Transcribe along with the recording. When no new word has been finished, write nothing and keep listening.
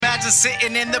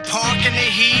sitting in the park in the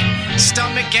heat,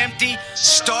 stomach empty,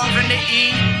 starving to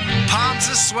eat, palms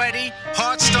are sweaty,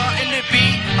 heart starting to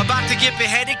beat, about to get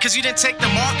beheaded cause you didn't take the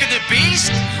mark of the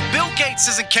beast. Bill Gates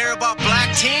doesn't care about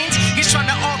black teens, he's trying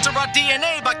to alter our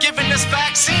DNA by giving us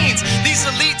vaccines. These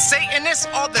elite Satanists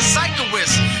are the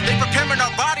psychoists, they preparing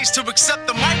our bodies to accept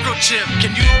the microchip.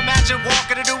 Can you imagine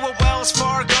walking into a Wells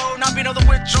Fargo, not being able to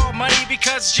withdraw money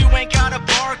because you ain't got a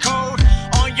barcode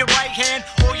on your right hand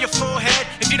or your forehead?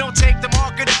 If you don't take the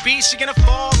mark of the beast, you're gonna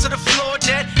fall to the floor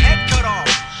dead, head cut off,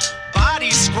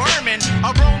 bodies squirming,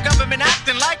 our own government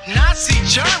acting like Nazi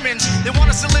Germans. They want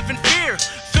us to live in fear,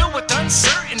 filled with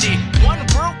uncertainty, one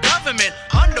world government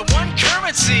under one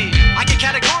currency. I get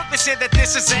categorically say that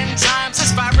this is end times,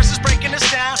 this virus is breaking us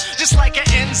down just like an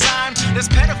enzyme. There's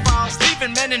pedophiles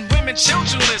leaving men and women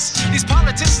childrenless, these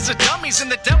politicians are dummies and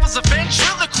the devil's a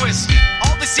ventriloquist.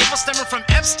 All this evil stemming from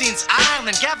Epstein's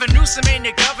Island. Gavin Newsom ain't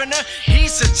the governor,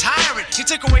 he's a tyrant. He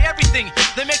took away everything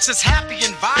that makes us happy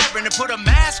and vibrant and put a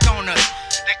mask on us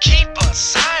to keep us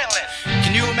silent.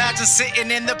 Can you imagine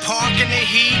sitting in the park in the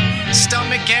heat,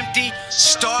 stomach empty,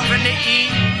 starving to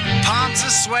eat, palms are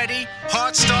sweaty,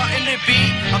 heart starting to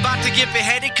beat, about to get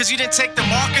beheaded cause you didn't take the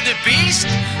mark of the beast?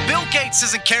 Bill Gates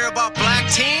doesn't care about black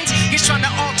teens, he's trying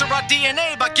to alter our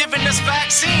DNA by giving us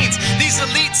vaccines. These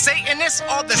elite Satanists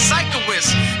are the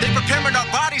psychoists, they preparing our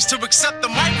bodies to accept the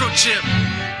microchip.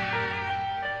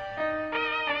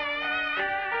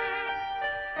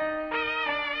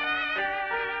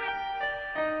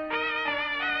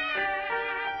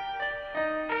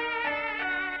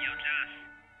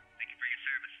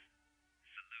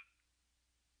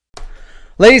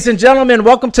 Ladies and gentlemen,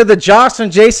 welcome to the Josh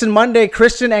and Jason Monday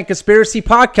Christian and Conspiracy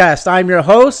Podcast. I'm your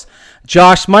host,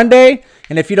 Josh Monday,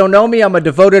 and if you don't know me, I'm a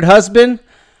devoted husband,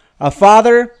 a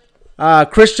father, a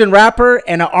Christian rapper,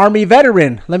 and an Army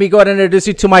veteran. Let me go ahead and introduce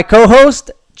you to my co-host,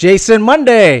 Jason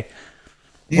Monday.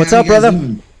 Hey, what's up, brother?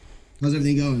 Doing? How's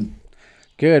everything going?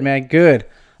 Good, man, good.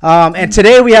 And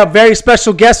today we have very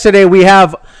special guests today. We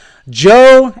have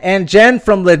Joe and Jen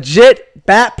from Legit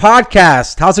Bat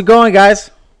Podcast. How's it going, guys?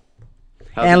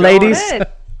 How's and it going? ladies,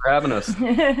 For having us.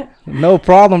 no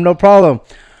problem.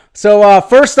 So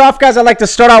first off, guys, I'd like to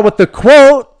start out with the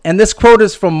quote, and this quote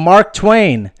is from Mark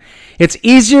Twain. It's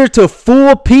easier to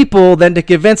fool people than to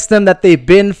convince them that they've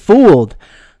been fooled.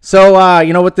 So,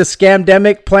 with the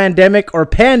scamdemic, plandemic, or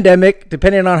pandemic,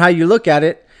 depending on how you look at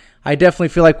it, I definitely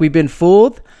feel like we've been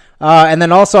fooled. And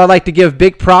then also I'd like to give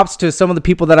big props to some of the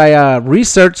people that I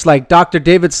researched, like Dr.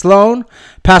 David Sloan,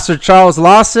 Pastor Charles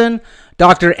Lawson,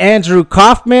 Dr. Andrew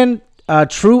Kaufman,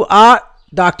 True Ott,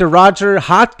 Dr. Roger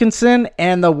Hodgkinson,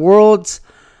 and the World's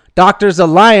Doctors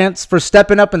Alliance for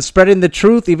stepping up and spreading the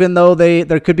truth, even though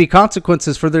there could be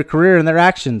consequences for their career and their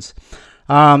actions.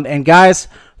 And guys,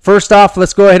 first off,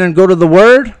 let's go ahead and go to the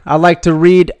Word. I'd like to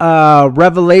read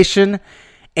Revelation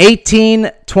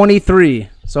 18:23.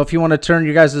 So if you want to turn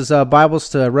your guys' Bibles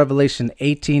to Revelation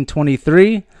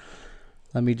 18:23,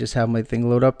 let me just have my thing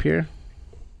load up here.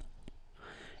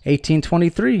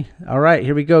 18:23. All right,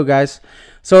 here we go, guys.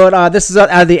 So this is out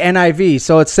of the NIV.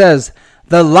 So it says,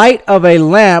 "The light of a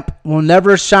lamp will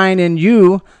never shine in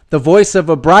you. The voice of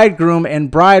a bridegroom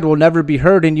and bride will never be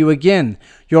heard in you again.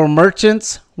 Your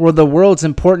merchants were the world's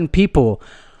important people.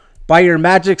 By your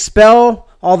magic spell,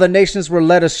 all the nations were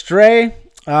led astray."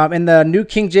 In the New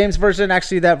King James Version,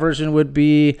 actually that version would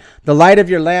be, "The light of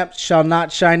your lamp shall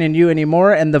not shine in you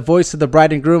anymore, and the voice of the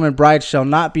bride and groom and bride shall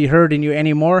not be heard in you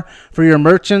anymore. For your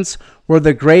merchants were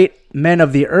the great men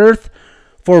of the earth.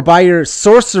 For by your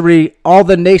sorcery, all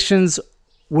the nations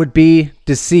would be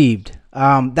deceived."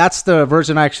 That's the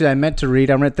version I meant to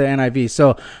read. I read the NIV.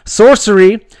 So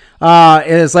sorcery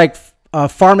is like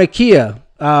pharmakia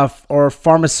or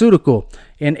pharmaceutical.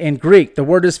 In Greek, the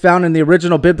word is found in the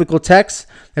original biblical text.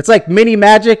 It's like mini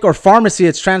magic or pharmacy.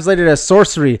 It's translated as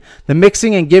sorcery. The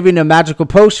mixing and giving of magical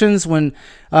potions, when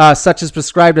such is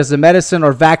prescribed as a medicine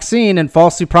or vaccine, and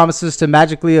falsely promises to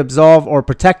magically absolve or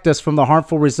protect us from the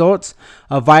harmful results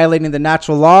of violating the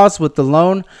natural laws with the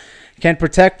loan, can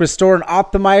protect, restore, and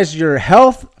optimize your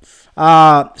health.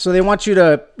 So they want you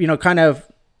to, kind of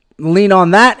lean on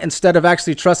that instead of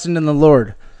actually trusting in the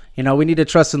Lord. We need to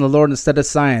trust in the Lord instead of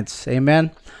science. Amen.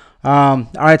 All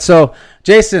right. So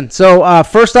Jason,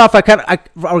 first off, I kind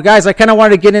of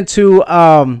wanted to get into,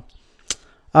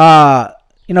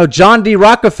 John D.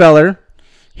 Rockefeller.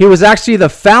 He was actually the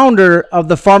founder of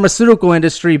the pharmaceutical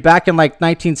industry back in like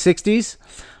 1960s.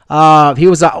 He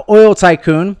was an oil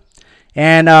tycoon.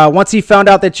 And once he found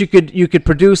out that you could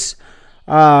produce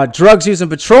drugs using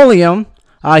petroleum,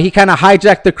 he kind of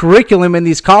hijacked the curriculum in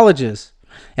these colleges.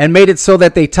 and made it so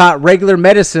that they taught regular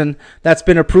medicine that's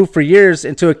been approved for years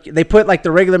they put like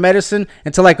the regular medicine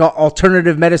into like an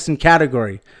alternative medicine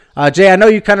category. Jay, I know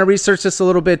you kind of researched this a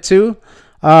little bit too.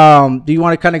 Do you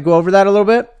want to kind of go over that a little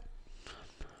bit?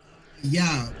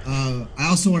 Yeah. I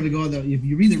also wanted to go on if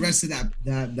you read the rest of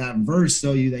that verse,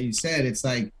 that you said, it's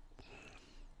like,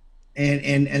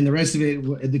 and the rest of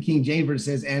it, the King James version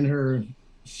says, and her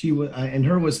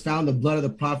was found the blood of the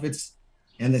prophets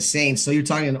and the saints. So you're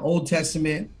talking an Old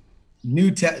Testament,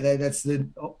 that's the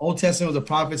Old Testament was the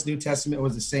prophets, New Testament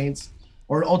was the saints,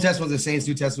 or Old Testament was the saints,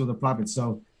 New Testament was the prophets.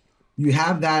 So you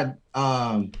have that.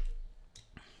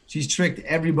 She's tricked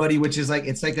everybody, which is like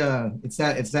it's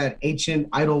that ancient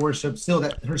idol worship. Still,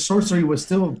 that her sorcery was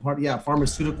still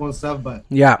pharmaceutical and stuff, but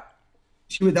yeah,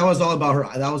 that was all about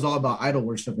her. That was all about idol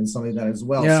worship and stuff like that as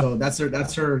well. Yeah. So that's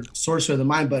her sorcery of the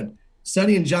mind. But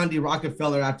studying John D.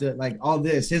 Rockefeller after like all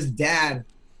this, his dad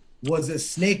was a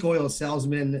snake oil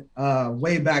salesman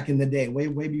way back in the day,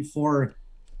 way before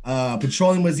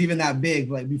petroleum was even that big,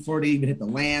 like before they even hit the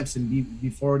lamps and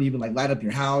before it even like light up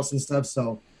your house and stuff.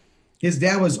 So his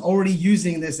dad was already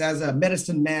using this as a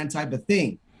medicine man type of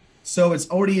thing. So it's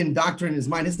already indoctrinated in his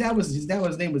mind. His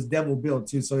name was Devil Bill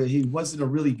too. So he wasn't a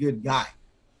really good guy.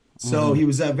 So he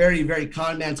was a very, very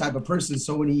con man type of person.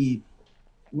 So when he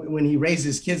raised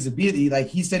his kids to be like,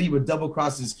 he said he would double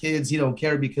cross his kids. He don't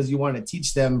care because you want to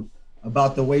teach them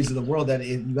about the ways of the world, that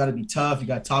you got to be tough. You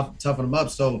got to toughen them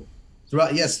up. So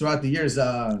throughout the years,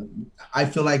 I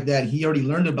feel like that he already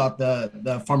learned about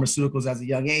the pharmaceuticals at a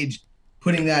young age,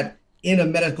 putting that in a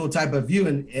medical type of view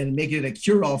and making it a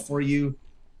cure-all for you.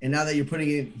 And now that you're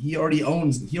putting it, he already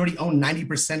owned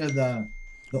 90% of the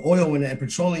oil and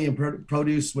petroleum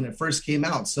produce when it first came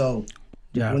out. So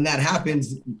when that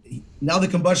happens, now the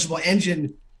combustible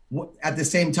engine at the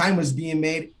same time was being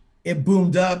made, it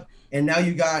boomed up, and now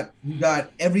you got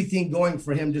everything going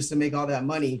for him just to make all that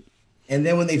money. And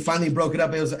then when they finally broke it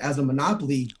up, it was as a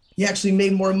monopoly. He actually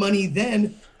made more money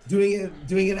then doing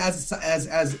it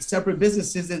as separate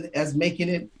businesses and as making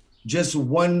it just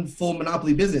one full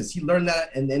monopoly business. He learned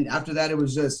that, and then after that, it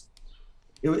was just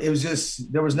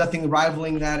there was nothing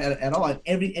rivaling that at all. And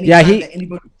anytime that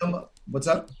anybody come up, what's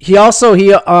up?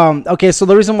 Okay, so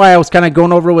the reason why I was kind of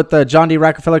going over with John D.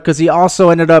 Rockefeller, because he also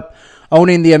ended up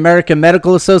owning the American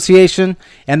Medical Association,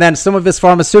 and then some of his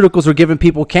pharmaceuticals were giving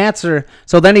people cancer.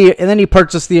 So then he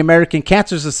purchased the American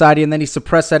Cancer Society, and then he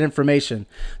suppressed that information.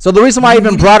 So the reason why I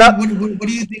even brought up, what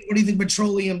do you think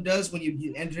petroleum does when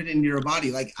you enter it into your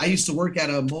body? Like, I used to work at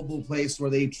a mobile place where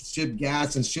they ship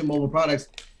gas and ship mobile products.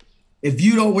 If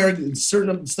you don't wear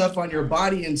certain stuff on your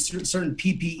body and certain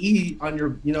PPE on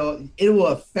your, it will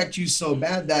affect you so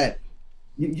bad that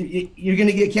you're going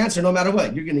to get cancer no matter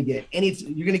what. You're going to get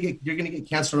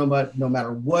cancer no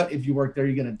matter what. If you work there,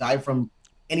 you're going to die from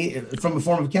a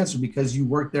form of cancer because you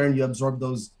work there and you absorb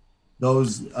those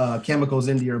chemicals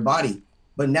into your body.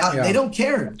 But now they don't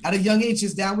care. At a young age,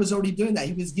 his dad was already doing that.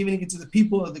 He was giving it to the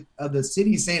people of the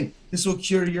city, saying, "This will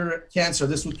cure your cancer.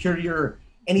 This will cure your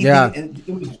anything." Yeah. And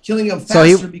it was killing him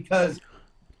faster because.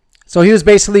 So he was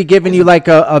basically giving you like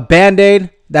a Band-Aid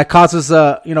that causes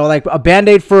like a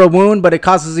Band-Aid for a wound, but it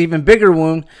causes an even bigger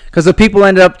wound because the people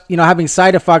end up, having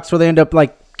side effects where they end up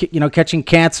like, catching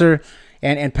cancer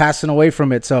and passing away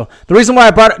from it. So the reason why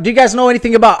I brought it, do you guys know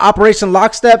anything about Operation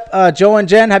Lockstep, Joe and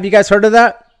Jen? Have you guys heard of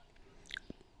that?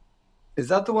 Is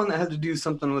that the one that had to do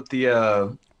something with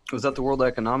the, was that the World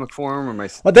Economic Forum, or am I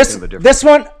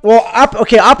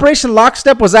Operation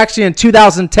Lockstep was actually in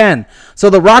 2010. So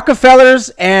the Rockefellers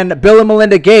and Bill and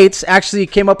Melinda Gates actually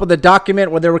came up with a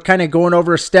document where they were kind of going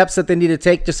over steps that they need to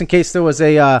take just in case there was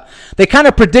they kind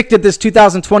of predicted this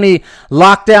 2020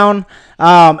 lockdown.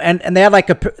 And they had like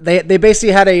they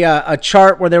basically had a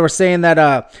chart where they were saying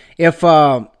that if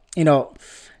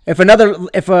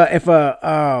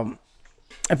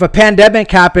a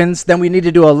pandemic happens, then we need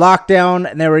to do a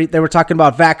lockdown. And they were talking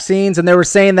about vaccines, and they were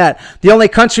saying that the only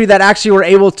country that actually were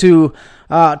able to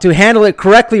handle it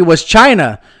correctly was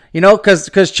China.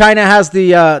 Because China has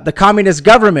the communist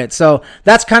government. So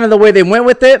that's kind of the way they went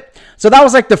with it. So that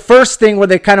was like the first thing where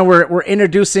they kind of were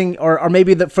introducing, or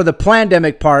maybe for the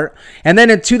pandemic part. And then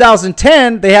in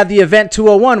 2010, they had the Event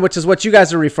 201, which is what you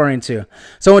guys are referring to.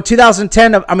 So in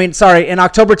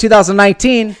October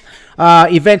 2019,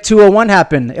 Event 201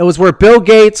 happened. It was where Bill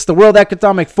Gates, the World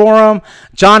Economic Forum,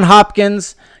 Johns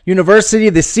Hopkins University,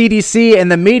 the CDC,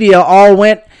 and the media all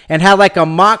went and had like a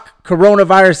mock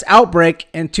coronavirus outbreak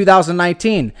in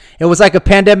 2019. It was like a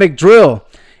pandemic drill.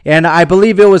 And I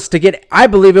believe it was to get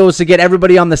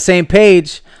everybody on the same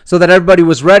page so that everybody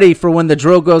was ready for when the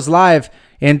drill goes live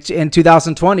in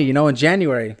 2020, in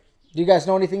January. Do you guys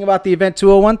know anything about the Event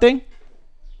 201 thing?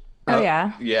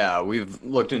 Yeah, we've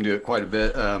looked into it quite a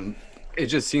bit. It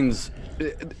just seems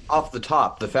off the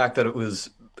top, the fact that it was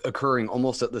occurring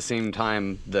almost at the same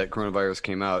time that coronavirus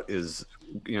came out is,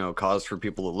 cause for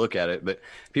people to look at it. But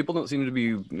people don't seem to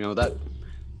be, that,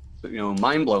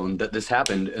 mind blown that this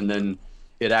happened, and then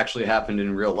it actually happened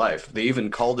in real life. They even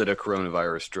called it a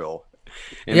coronavirus drill.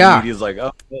 And the media's like,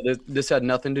 oh, this had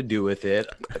nothing to do with it.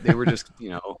 They were just,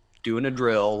 doing a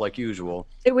drill like usual.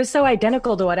 It was so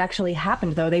identical to what actually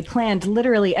happened, though. They planned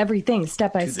literally everything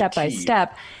step by step by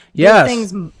step. Yes.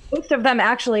 Things, most of them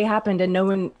actually happened, and no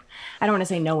one, I don't want to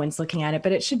say no one's looking at it,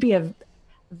 but it should be a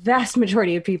vast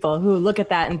majority of people who look at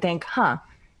that and think,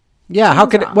 yeah,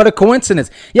 what a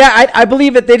coincidence. Yeah, I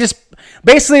believe that they just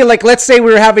basically, like, let's say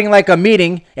we were having like a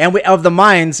meeting of the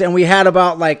minds, and we had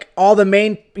about like all the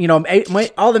main,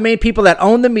 all the main people that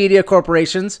own the media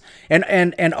corporations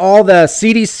and all the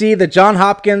CDC, the John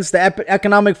Hopkins, the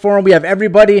Economic Forum. We have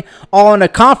everybody all in a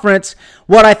conference.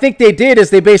 What I think they did is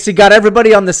they basically got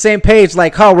everybody on the same page,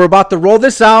 like, we're about to roll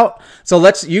this out. So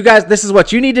you guys, this is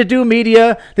what you need to do,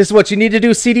 media. This is what you need to do,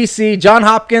 CDC, John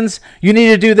Hopkins. You need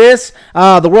to do this.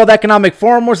 The World Economic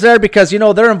Forum was there because,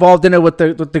 they're involved in it with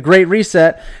the Great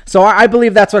Reset. So I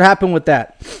believe that's what happened with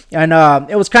that. And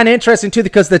it was kind of interesting, too,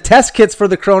 because the test kits for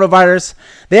the coronavirus,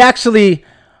 they actually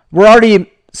were already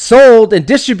sold and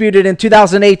distributed in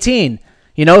 2018.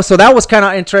 So that was kind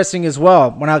of interesting as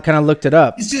well when I kind of looked it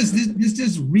up. It's just this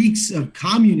just reeks of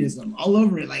communism all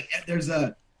over it. Like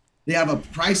they have a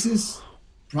crisis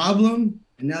problem,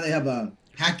 and now they have a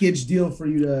package deal for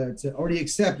you to already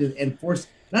accept it and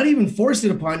not even force it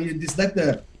upon you. Just let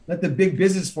the big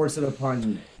business force it upon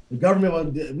you. The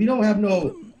government,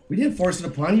 we didn't force it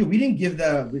upon you. We didn't give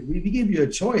we gave you a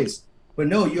choice, but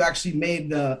no, you actually made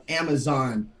the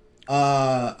Amazon,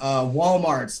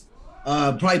 Walmart's.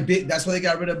 Probably big. That's why they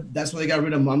got rid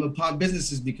of mom and pop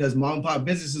businesses, because mom and pop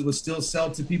businesses would still sell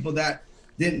to people that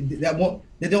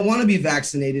don't want to be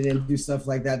vaccinated and do stuff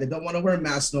like that. They don't want to wear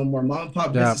masks no more. Mom and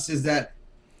pop businesses that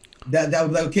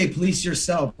would like, okay, police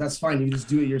yourself. That's fine. You just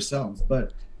do it yourselves.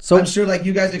 But I'm sure like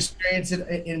you guys experience it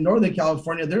in Northern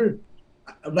California. They're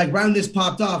like around this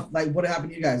popped off. Like what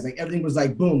happened to you guys? Like everything was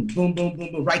like boom, boom, boom,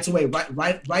 boom, boom, rights away,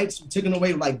 rights taken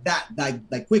away like that,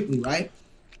 like quickly, right?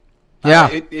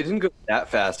 Yeah, it didn't go that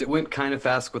fast. It went kind of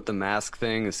fast with the mask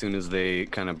thing as soon as they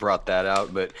kind of brought that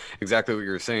out. But exactly what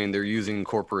you're saying, they're using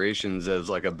corporations as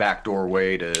like a backdoor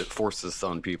way to force this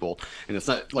on people. And it's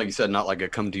not, like you said, not like a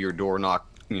come to your door knock,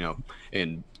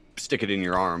 and stick it in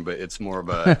your arm, but it's more of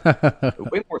a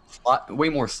way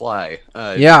more sly.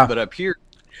 But up here,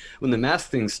 when the mask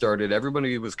thing started,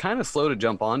 everybody was kind of slow to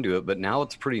jump onto it, but now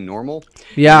it's pretty normal.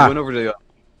 Yeah.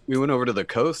 We went over to the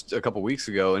coast a couple weeks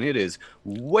ago, and it is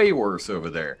way worse over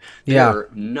there. Yeah. They're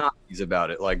nutties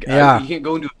about it. Like, you can't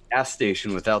go into a gas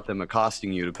station without them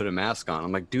accosting you to put a mask on.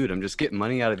 I'm like, dude, I'm just getting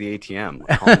money out of the ATM.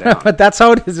 Like, calm down. But that's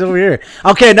how it is over here.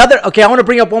 Okay, I want to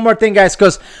bring up one more thing, guys,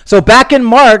 because back in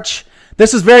March,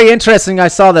 this is very interesting. I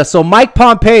saw this. So Mike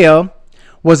Pompeo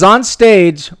was on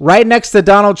stage right next to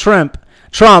Donald Trump,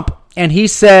 and he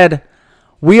said,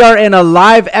 "We are in a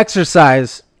live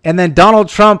exercise." And then Donald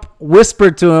Trump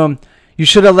whispered to him, "You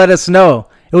should have let us know."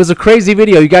 It was a crazy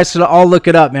video. You guys should all look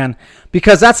it up, man.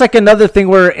 Because that's like another thing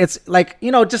where it's like,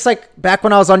 just like back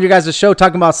when I was on your guys' show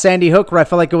talking about Sandy Hook, where I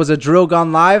felt like it was a drill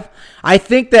gone live. I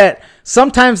think that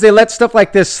sometimes they let stuff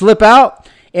like this slip out.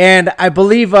 And I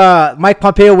believe Mike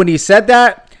Pompeo, when he said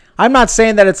that, I'm not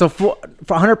saying that it's a full,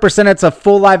 for 100% it's a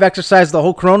full live exercise, the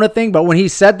whole Corona thing. But when he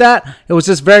said that, it was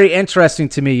just very interesting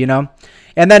to me,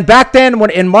 And then back then, when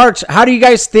in March, how do you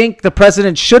guys think the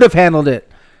president should have handled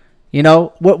it?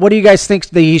 What do you guys think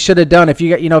that he should have done if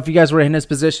you guys were in his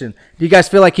position? Do you guys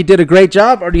feel like he did a great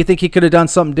job, or do you think he could have done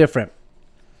something different?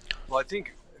 Well, I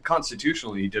think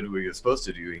constitutionally he did what he was supposed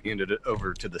to do. He handed it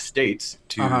over to the states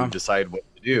to decide what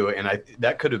to do, and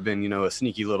that could have been a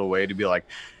sneaky little way to be like,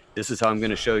 this is how I'm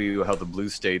going to show you how the blue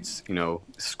states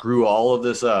screw all of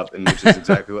this up, and which is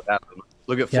exactly what happened.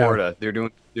 Look at Florida. Yeah.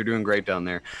 They're doing great down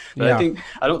there. But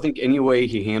I don't think any way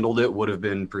he handled it would have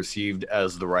been perceived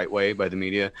as the right way by the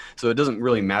media. So it doesn't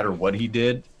really matter what he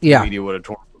did. Yeah. The media would have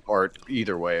torn it apart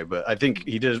either way. But I think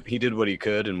he did what he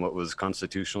could and what was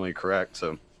constitutionally correct.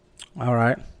 So. All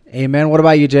right. Amen. What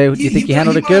about you, Jay? Do you think he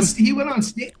handled it good? He went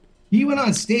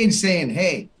on stage saying,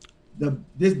 "Hey, the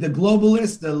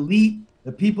globalists, the elite,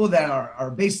 the people that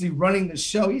are basically running the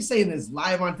show." He's saying this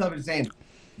live on television, saying,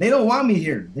 "They don't want me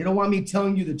here. They don't want me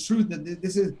telling you the truth. That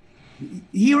this is."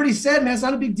 He already said, "Man, it's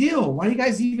not a big deal. Why do you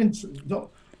guys even don't?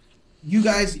 You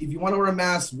guys, if you want to wear a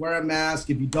mask, wear a mask.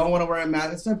 If you don't want to wear a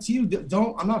mask, it's up to you.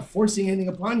 Don't. I'm not forcing anything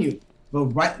upon you. But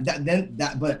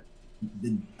but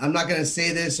I'm not gonna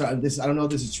say this. I don't know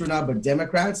if this is true or not, but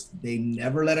Democrats, they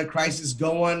never let a crisis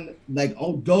go undone.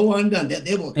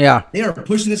 They will. Yeah. They are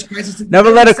pushing this crisis. Never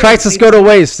let a crisis go to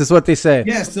waste, is what they say.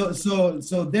 Yeah. So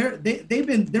they're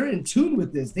in tune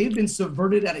with this. They've been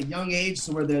subverted at a young age,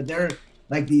 so where they're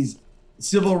like these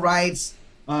civil rights,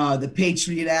 the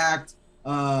Patriot Act.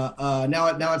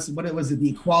 Now it's what was it? The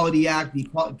Equality Act.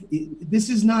 This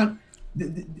is not.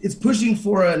 It's pushing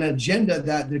for an agenda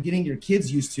that they're getting your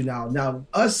kids used to now. Now,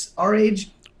 us, our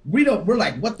age, we're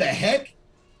like, what the heck?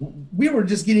 We were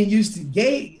just getting used to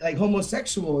gay, like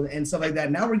homosexual and stuff like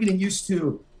that. Now we're getting used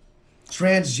to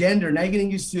transgender. Now you're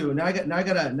getting used to. Now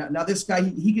this guy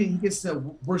he gets to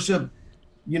worship,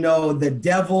 the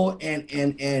devil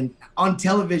and on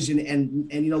television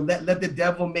and let the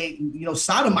devil make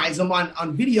sodomize him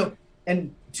on video.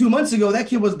 And 2 months ago,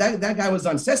 that guy was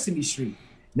on Sesame Street.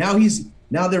 Now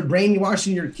they're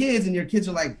brainwashing your kids, and your kids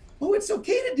are like, "Oh, it's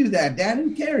okay to do that, Dad.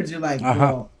 Who cares?" You're like,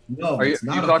 "Well, no, it's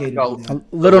not okay to do that."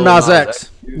 Little Nas X.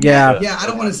 Yeah. Yeah, I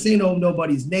don't want to say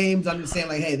nobody's names. I'm just saying,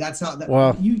 like, hey, that's how.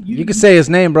 Well, you can say his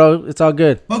name, bro. It's all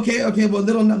good. Okay. Well,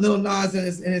 little Nas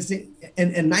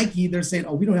and Nike, they're saying,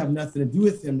 "Oh, we don't have nothing to do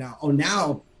with him now." Oh,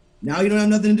 now you don't have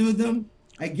nothing to do with them.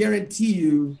 I guarantee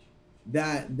you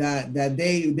that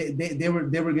they were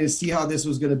going to see how this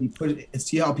was going to be pushed,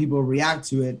 see how people react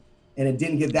to it, and it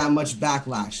didn't get that much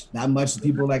backlash. That much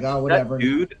people were like, oh, whatever. That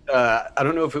dude, I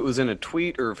don't know if it was in a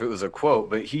tweet or if it was a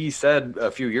quote, but he said a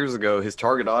few years ago his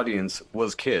target audience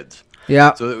was kids.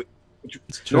 Yeah. So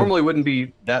normally wouldn't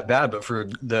be that bad, but for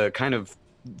the kind of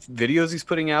videos he's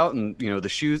putting out and the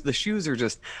shoes are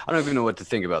just, I don't even know what to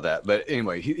think about that. But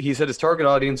anyway, he said his target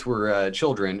audience were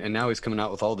children, and now he's coming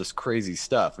out with all this crazy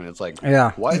stuff, and it's like,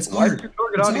 yeah, why is your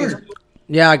target audience?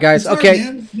 Yeah, guys. It's okay,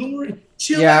 art, don't worry.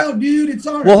 Chill out, dude. It's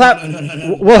art. We'll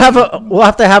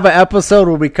have to have an episode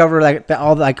where we cover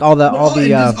all the it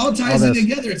all ties in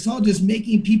together. It's all just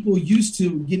making people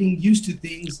getting used to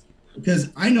things, because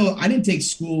I know I didn't take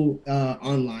school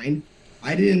online.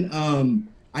 I didn't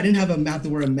have to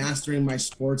wear a master in my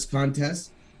sports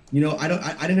contest. I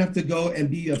didn't have to go and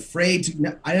be afraid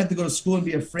to. I didn't have to go to school and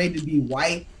be afraid to be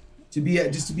white, to be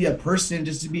a person,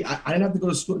 just to be. I didn't have to go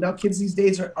to school. Now kids these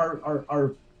days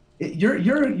are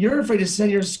you're afraid to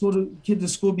send your kid to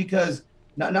school because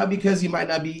not because he might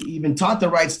not be even taught the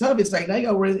right stuff. It's like, now you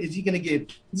gotta worry, is he gonna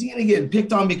get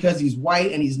picked on because he's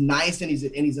white and he's nice and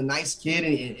he's a nice kid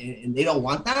and they don't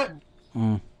want that?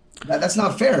 That's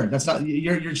not fair. That's not,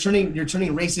 you're turning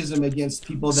racism against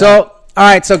people. So all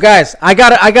right, so guys, I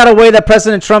got a way that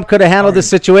President Trump could have handled this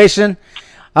situation.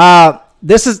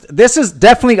 This is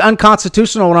definitely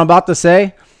unconstitutional, what I'm about to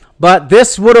say, but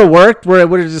this would have worked where it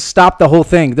would have just stopped the whole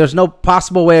thing. There's no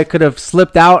possible way it could have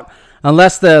slipped out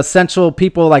unless the essential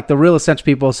people, like the real essential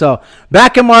people. So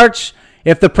back in March,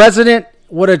 if the president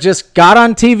would have just got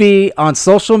on TV, on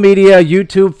social media,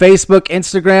 YouTube, Facebook,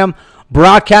 Instagram,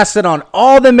 broadcasted on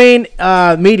all the main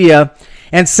media,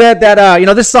 and said that,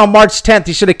 this is on March 10th.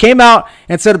 He should have came out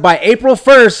and said by April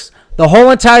 1st, the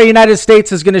whole entire United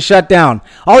States is going to shut down.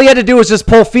 All he had to do was just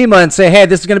pull FEMA and say, hey,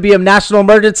 this is going to be a national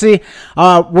emergency.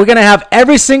 We're going to have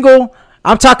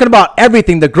I'm talking about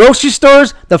everything. The grocery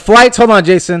stores, the flights. Hold on,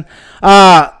 Jason.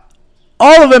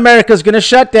 All of America is going to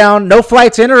shut down. No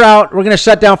flights in or out. We're going to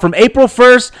shut down from April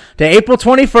 1st to April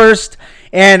 21st.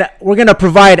 And we're going to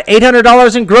provide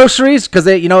 $800 in groceries because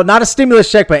not a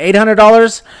stimulus check, but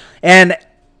 $800. And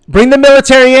bring the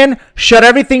military in, shut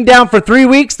everything down for 3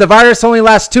 weeks. The virus only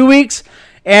lasts 2 weeks.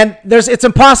 And it's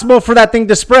impossible for that thing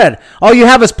to spread. All you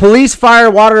have is police, fire,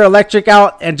 water, electric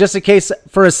out. And just in case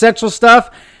for essential stuff,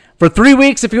 for 3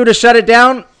 weeks, if you would have shut it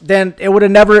down, then it would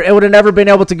have never been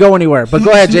able to go anywhere. But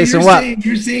go ahead, Jason.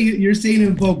 You're saying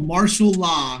invoke martial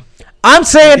law. I'm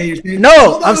saying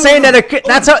I'm saying that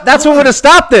that's what would have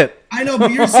stopped it. I know,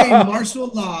 but you're saying martial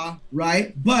law,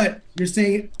 right? But you're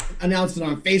saying announced it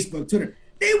on Facebook, Twitter.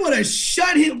 They would have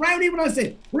shut him right even when I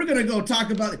said we're gonna go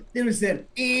talk about it. They would have said,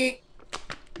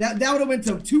 That would have went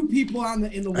to two people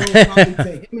in the world talking to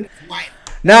him and his wife.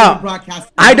 Now,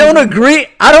 I don't agree.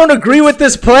 I don't agree with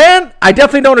this plan. I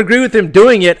definitely don't agree with him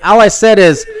doing it. All I said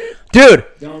is, dude,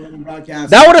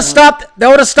 that would have stopped. That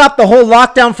would have stopped the whole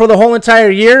lockdown for the whole entire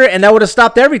year, and that would have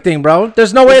stopped everything, bro.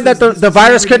 There's no way that the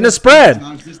virus couldn't have spread.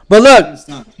 But look,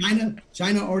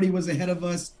 China already was ahead of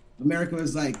us. America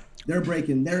was like, they're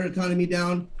breaking their economy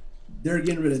down. They're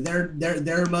getting rid of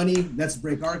their money. Let's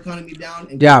break our economy down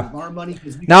and get rid of our money.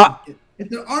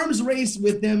 It's an arms race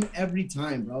with them every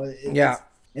time, bro.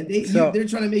 And they're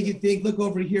trying to make you think, look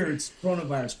over here, it's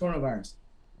coronavirus.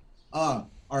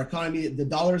 our economy, the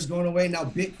dollar is going away. Now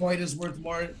Bitcoin is worth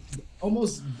more.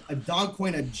 Almost a dog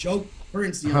coin, a joke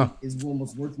currency is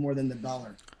almost worth more than the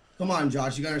dollar. Come on,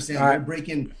 Josh, you gotta understand. They're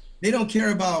breaking. They don't care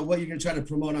about what you're gonna try to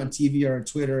promote on TV or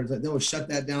Twitter. They will shut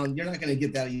that down. You're not gonna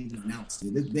get that even announced.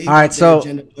 They all right, so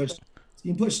agenda pushed. It's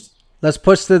being pushed. Let's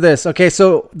push through this. Okay,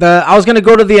 so I was gonna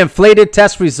go to the inflated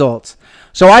test results.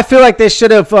 So I feel like they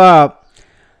should have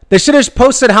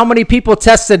posted how many people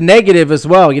tested negative as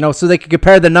well, so they could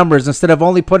compare the numbers instead of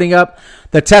only putting up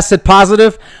the tested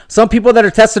positive. Some people that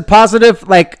are tested positive,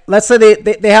 like let's say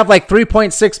they have like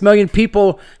 3.6 million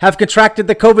people have contracted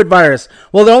the COVID virus.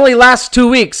 Well, it only lasts 2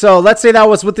 weeks. So let's say that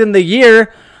was within the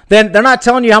year. Then they're not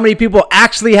telling you how many people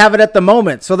actually have it at the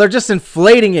moment. So they're just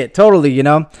inflating it totally,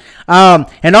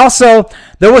 And also,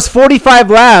 there was 45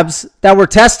 labs that were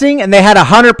testing, and they had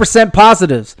 100%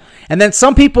 positives. And then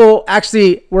some people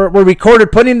actually were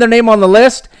recorded putting their name on the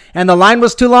list, and the line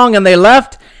was too long, and they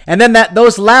left. And then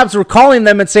those labs were calling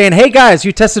them and saying, hey, guys,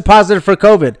 you tested positive for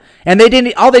COVID. And they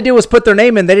didn't. All they did was put their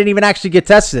name in. They didn't even actually get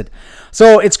tested.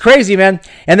 So it's crazy, man.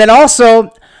 And then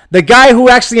also, the guy who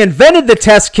actually invented the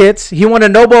test kits, he won a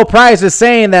Nobel Prize, is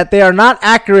saying that they are not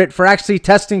accurate for actually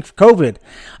testing COVID.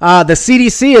 The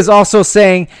CDC is also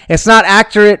saying it's not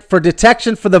accurate for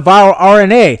detection for the viral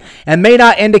RNA and may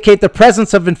not indicate the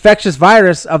presence of infectious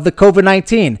virus of the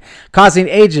COVID-19 causing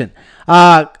agent.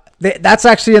 That's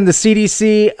actually in the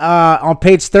CDC on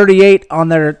page 38 on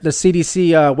the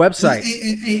CDC website.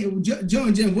 Hey, Joe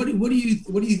and Jim, what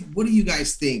do you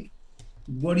guys think?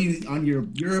 What do you, on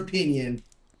your opinion,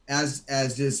 as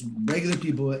just regular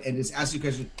people, and just ask you a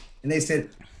question, and they said,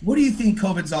 what do you think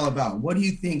COVID's all about? What do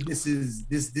you think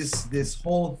this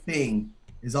whole thing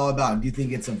is all about? Do you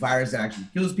think it's a virus that actually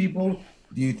kills people?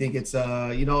 Do you think it's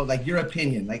like your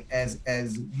opinion, like as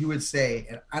you would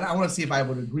say, and I want to see if I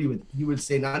would agree with you would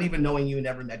say, not even knowing you,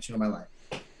 never met you in my life.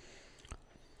 I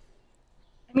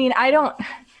mean, I don't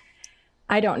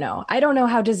know. I don't know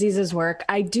how diseases work.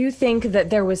 I do think that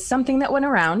there was something that went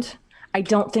around. I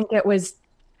don't think it was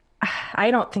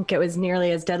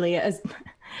nearly as deadly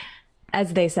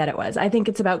as they said it was. I think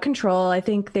it's about control. I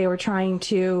think they were trying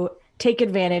to take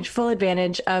full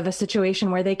advantage of a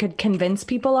situation where they could convince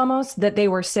people almost that they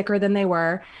were sicker than they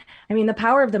were. I mean, the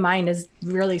power of the mind is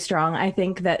really strong. I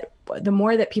think that the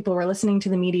more that people were listening to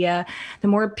the media, the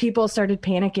more people started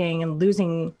panicking and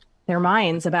losing their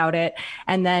minds about it.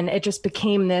 And then it just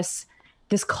became this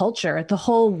culture. The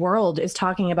whole world is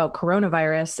talking about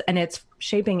coronavirus, and it's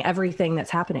shaping everything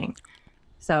that's happening.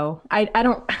 So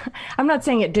I'm not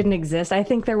saying it didn't exist. I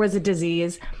think there was a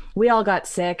disease. We all got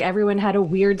sick. Everyone had a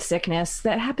weird sickness.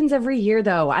 That happens every year,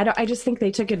 though. I just think they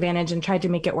took advantage and tried to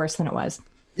make it worse than it was.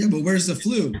 Yeah, but where's the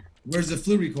flu? Where's the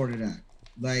flu recorded at?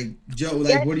 Like, Joe,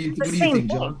 like, what do you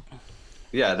think, Joe?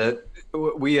 Yeah, that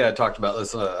we talked about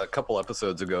this a couple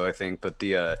episodes ago, I think, but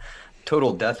the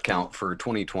total death count for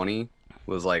 2020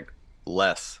 was like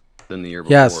less than the year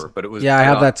before. Yes. But it was I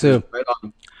have that too.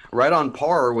 Right on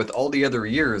par with all the other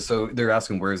years. So they're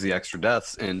asking, where's the extra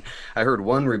deaths? And I heard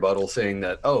one rebuttal saying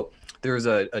that, there's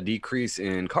a decrease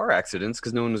in car accidents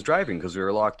because no one was driving because we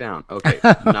were locked down. Okay,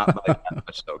 not by that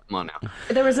much though. Come on now.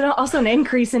 There was also an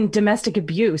increase in domestic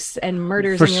abuse and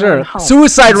murders for in your sure. own home.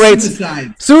 Suicide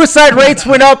rates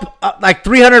went up like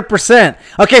 300%.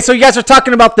 Okay, so you guys are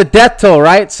talking about the death toll,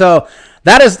 right? So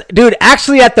that is, dude,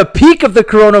 actually at the peak of the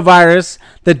coronavirus,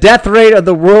 the death rate of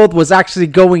the world was actually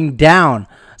going down.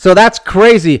 So that's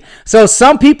crazy. So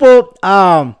some people,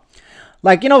 some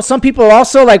people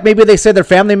also, like, maybe they say their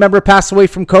family member passed away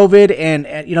from COVID, and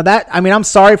that, I mean, I'm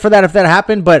sorry for that if that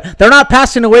happened, but they're not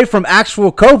passing away from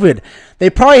actual COVID.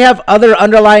 They probably have other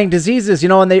underlying diseases,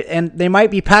 and they might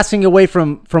be passing away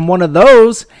from one of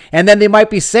those, and then they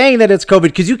might be saying that it's COVID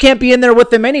because you can't be in there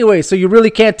with them anyway, so you really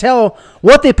can't tell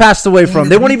what they passed away from.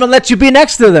 They won't even let you be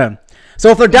next to them. So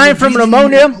if they're dying from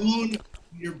pneumonia,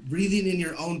 you're breathing in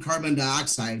your own carbon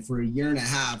dioxide for a year and a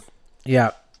half.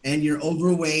 Yeah. And you're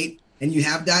overweight, and you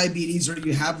have diabetes, or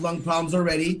you have lung problems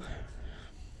already.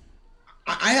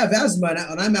 I have asthma,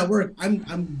 and I'm at work.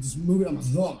 I'm just moving. I'm like,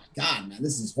 oh my God, man,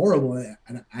 this is horrible.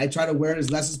 And I try to wear it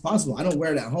as less as possible. I don't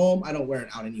wear it at home. I don't wear it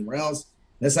out anywhere else.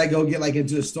 Unless I go get like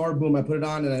into a store, boom, I put it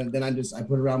on, and then I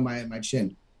put it around my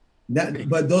chin.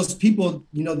 But those people,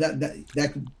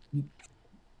 that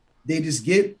they just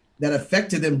get that effect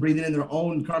to them breathing in their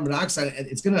own carbon dioxide, and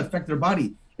it's going to affect their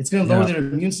body. It's going to lower their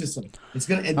immune system. It's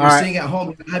going to, and you're staying at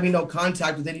home, you're having no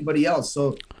contact with anybody else.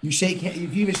 So if you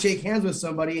even shake hands with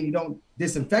somebody and you don't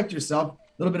disinfect yourself, a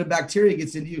little bit of bacteria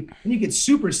gets into you, and you get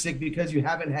super sick because you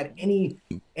haven't had any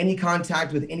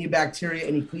contact with any bacteria,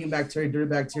 any clean bacteria, dirty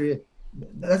bacteria.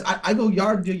 I go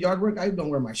do yard work. I don't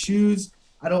wear my shoes.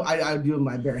 I do it with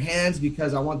my bare hands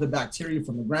because I want the bacteria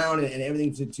from the ground and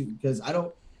everything to because I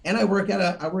don't. And I work at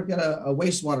a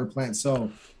wastewater plant,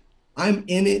 so I'm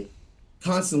in it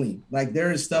constantly. Like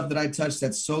there is stuff that I touch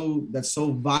that's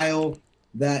so vile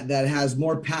that has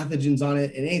more pathogens on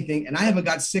it than anything. And I haven't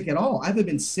got sick at all. I haven't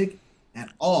been sick at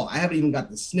all. I haven't even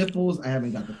got the sniffles. I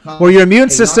haven't got the cough. Well, your immune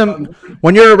system,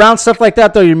 when you're around stuff like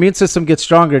that, though, your immune system gets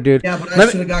stronger, dude. Yeah, but I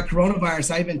should have got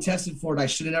coronavirus. I even tested for it. I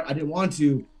didn't want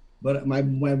to. But my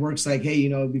work's like, hey,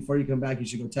 before you come back, you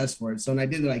should go test for it. So, and I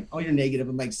did it like, oh, you're negative.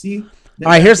 I'm like, see, all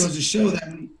right, goes to show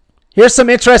that. Here's some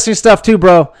interesting stuff too,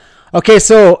 bro. Okay,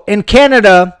 so in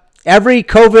Canada, every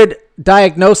COVID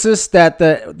diagnosis that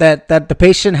the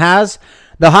patient has,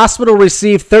 the hospital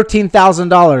received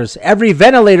 $13,000. Every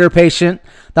ventilator patient,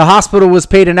 the hospital was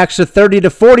paid an extra $30,000 to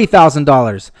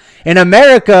 $40,000. In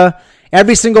America,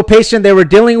 every single patient they were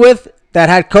dealing with that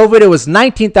had COVID, it was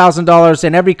 $19,000,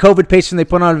 and every COVID patient they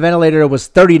put on a ventilator, it was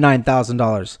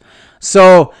 $39,000.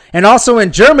 So, and also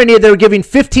in Germany, they were giving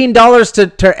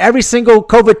 $15 to every single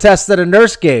COVID test that a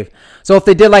nurse gave. So if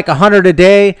they did like 100 a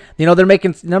day, they're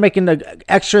making an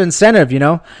extra incentive, You're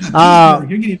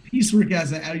getting piecework you're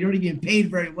already getting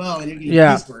paid very well, and you're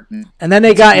getting piecework, man. And then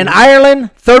they got in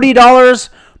Ireland $30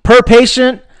 per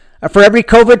patient for every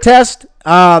COVID test.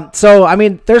 So I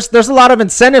mean, there's a lot of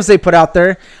incentives they put out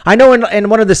there. I know in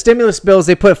one of the stimulus bills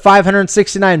they put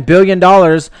 $569 billion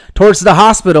towards the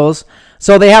hospitals.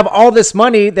 So they have all this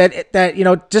money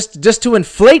that just to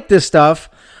inflate this stuff.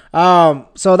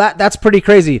 So that's pretty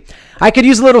crazy. I could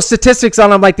use a little statistics on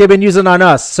them like they've been using on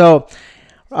us. So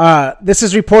this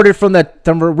is reported from the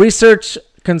Research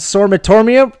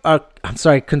Consortium.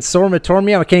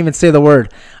 Consortium. I can't even say the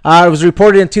word. It was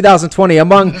reported in 2020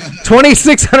 among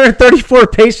 2,634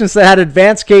 patients that had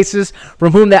advanced cases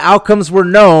from whom the outcomes were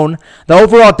known. The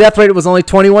overall death rate was only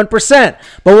 21%.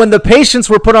 But when the patients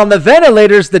were put on the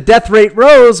ventilators, the death rate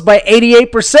rose by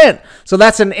 88%. So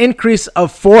that's an increase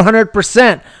of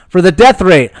 400% for the death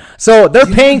rate. So they're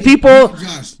paying people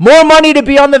more money to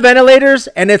be on the ventilators,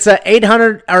 and it's a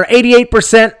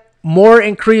 88% more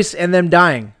increase in them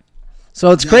dying.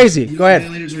 So it's crazy. Go ahead.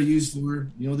 Ventilators are used for,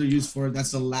 they're used for,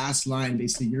 that's the last line.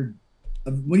 Basically,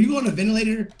 when you go on a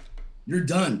ventilator, you're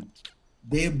done.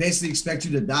 They basically expect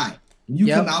you to die. When you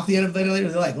come out the end of the ventilator,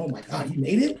 they're like, oh my God, he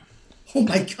made it? Oh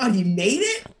my God, he made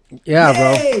it?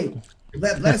 Yeah, Yay! Bro.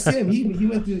 Bless him. He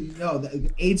went through, the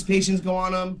AIDS patients go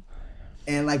on them.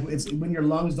 And like, it's when your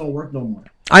lungs don't work no more.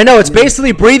 I know, it's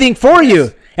basically breathing for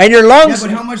you. And your lungs. Yeah,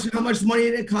 but how much money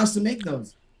did it cost to make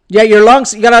those? Yeah, your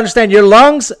lungs, you got to understand, your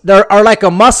lungs are like a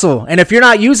muscle. And if you're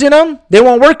not using them, they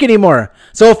won't work anymore.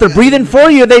 So if they're breathing for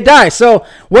you, they die. So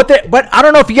but I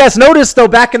don't know if you guys noticed, though,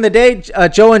 back in the day,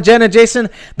 Joe and Jen and Jason,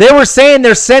 they were saying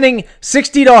they're sending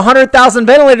 60 to 100,000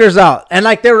 ventilators out. And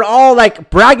like they were all like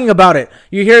bragging about it.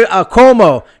 You hear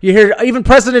Cuomo, you hear even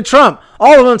President Trump,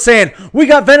 all of them saying, we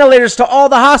got ventilators to all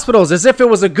the hospitals as if it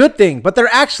was a good thing. But they're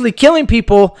actually killing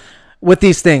people with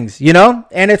these things,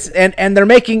 And it's and they're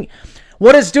making...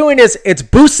 What it's doing is it's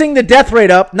boosting the death rate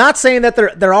up. Not saying that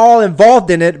they're all involved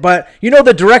in it, but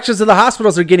the directions of the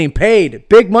hospitals are getting paid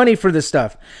big money for this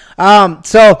stuff.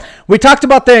 So we talked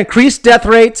about the increased death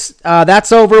rates.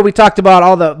 That's over. We talked about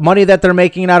all the money that they're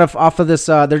making off of this.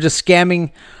 They're just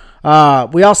scamming.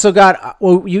 We also got.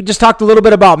 Well, you just talked a little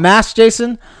bit about masks,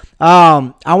 Jason.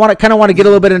 I want to get a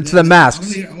little bit into the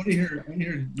masks. I want to hear.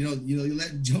 You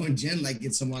let Joe and Jen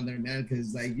get some on there, man,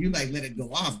 because you let it go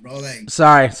off, bro.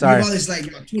 Sorry. All this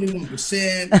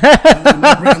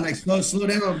 21%. Slow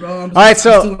down, bro. All right,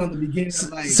 so still on the beginning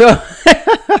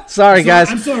sorry, guys.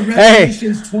 I'm still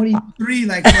Revelations 23,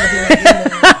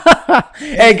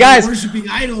 hey guys, worshiping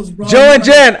idols, bro. Joe and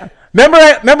Jen.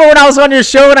 Remember when I was on your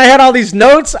show and I had all these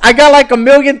notes? I got like a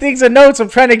million things of notes I'm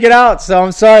trying to get out. So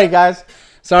I'm sorry, guys.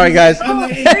 Sorry, guys. Don't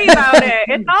worry about it.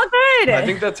 It's all good. I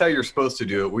think that's how you're supposed to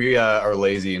do it. We are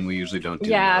lazy and we usually don't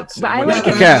do notes. But I like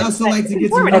it. Okay. I also like to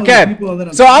get to know people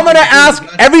that So I'm going to ask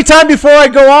every time before I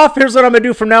go off, here's what I'm going to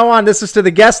do from now on. This is to the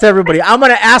guest, everybody. I'm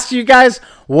going to ask you guys,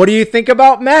 what do you think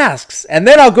about masks? And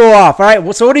then I'll go off. All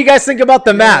right. So what do you guys think about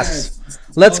the masks?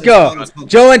 Let's go.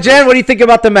 Joe and Jen, what do you think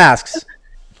about the masks?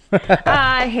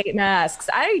 I hate masks.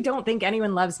 I don't think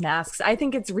anyone loves masks. I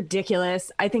think it's ridiculous.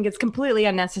 I think it's completely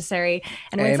unnecessary.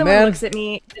 And when someone looks at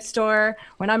me in the store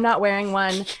when I'm not wearing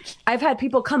one, I've had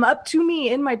people come up to me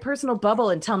in my personal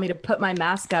bubble and tell me to put my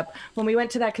mask up. When we went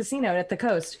to that casino at the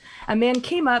coast, a man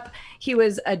came up. He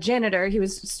was a janitor. He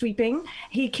was sweeping.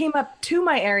 He came up to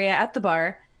my area at the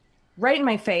bar, right in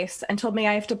my face, and told me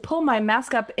I have to pull my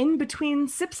mask up in between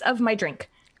sips of my drink.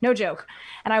 No joke.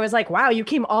 And I was like, wow, you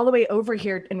came all the way over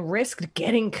here and risked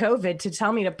getting COVID to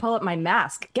tell me to pull up my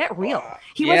mask. Get real.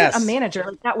 He wasn't a manager.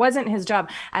 Like, that wasn't his job.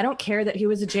 I don't care that he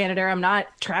was a janitor. I'm not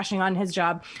trashing on his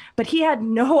job, but he had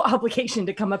no obligation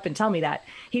to come up and tell me that.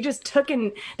 He just took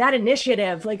in that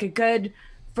initiative, like a good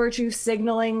virtue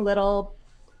signaling little.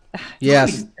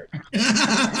 Yes.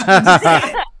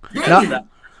 No.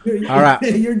 All right.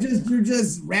 You're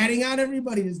just ratting out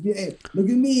everybody. Just hey, look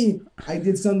at me. I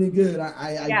did something good.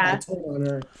 I told on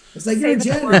her. It's like you're a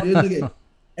janitor, dude. Look at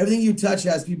everything you touch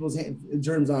has people's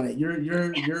germs on it.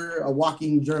 You're a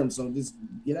walking germ. So just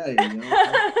get out of here. You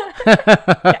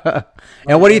know?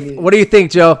 And what do you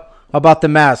think, Joe, about the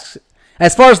masks?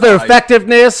 As far as their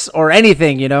effectiveness or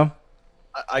anything, you know?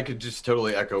 I could just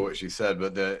totally echo what she said,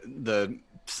 but the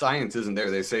science isn't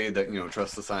there. They say that,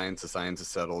 trust the science is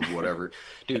settled, whatever.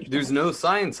 Dude, there's no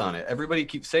science on it. Everybody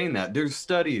keeps saying that. There's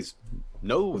studies.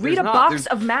 No, read a box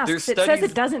of masks. It says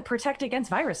it doesn't protect against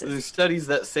viruses. There's studies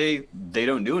that say they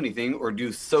don't do anything or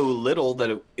do so little that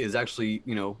it is actually,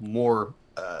 more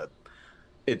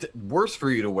it's worse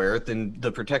for you to wear it than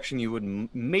the protection you would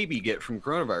maybe get from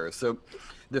coronavirus. So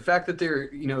the fact that they're,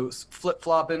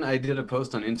 flip-flopping, I did a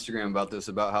post on Instagram about this,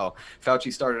 about how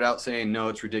Fauci started out saying, no,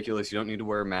 it's ridiculous. You don't need to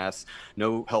wear masks.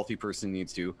 No healthy person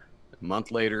needs to. A month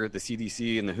later, the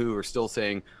CDC and the WHO are still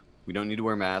saying, we don't need to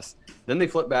wear masks. Then they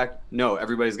flip back. No,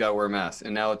 everybody's got to wear masks.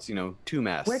 And now it's, 2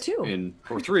 masks. Wear 2.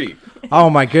 Or 3. Oh,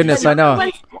 my goodness. I know.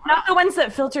 Not the ones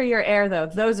that filter your air, though.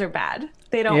 Those are bad.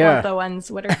 They don't want the ones,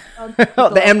 what are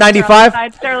called? The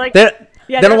N95? They're like... they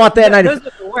don't want the N95. Those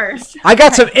are the worst. I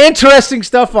got some interesting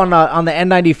stuff on the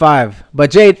N95.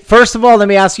 But, Jade, first of all, let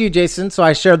me ask you, Jason, so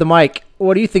I share the mic.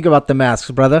 What do you think about the masks,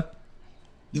 brother?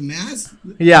 The mask?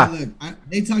 Yeah. Look,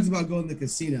 they talked about going to the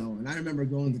casino, and I remember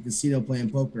going to the casino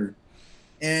playing poker.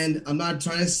 And I'm not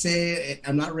trying to say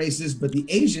I'm not racist, but the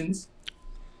Asians,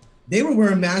 they were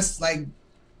wearing masks like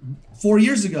 4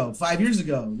 years ago, 5 years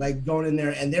ago, like going in there,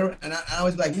 and I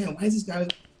was like, man, why is this guy?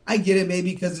 I get it,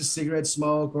 maybe because of cigarette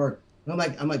smoke, or I'm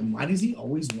like, why are they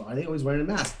always wearing a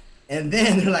mask? And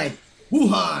then they're like,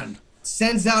 Wuhan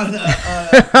sends out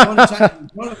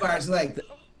coronavirus. Like,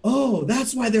 oh,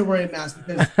 that's why they're wearing masks,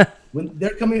 because when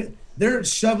they're coming, they're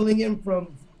shoveling in from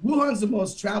Wuhan's the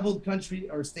most traveled country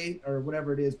or state or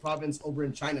whatever it is, province over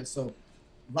in China. So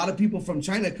a lot of people from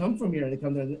China come from here, and they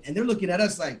come there, and they're looking at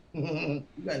us like, you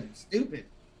guys are stupid.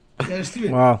 You guys are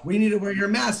stupid. Wow. We need to wear your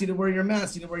mask. You need to wear your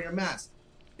mask. You need to wear your mask.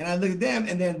 And I look at them,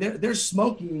 and then they're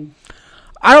smoking.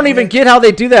 I don't even get how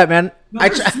they do that, man. No,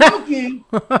 they're smoking.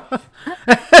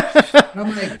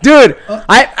 I'm like, dude,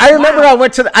 I remember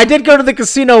I did go to the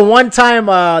casino one time.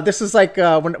 This is like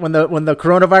when the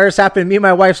coronavirus happened. Me and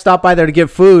my wife stopped by there to get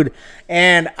food,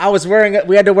 and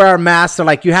we had to wear our masks. They're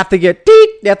like, you have to get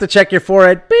you have to check your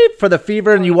forehead for the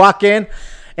fever, and you walk in,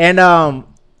 and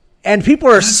people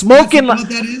are smoking. What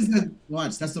that is?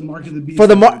 Watch, that's the mark of the beast.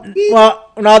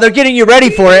 Well, no, they're getting you ready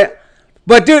for it.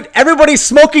 But dude, everybody's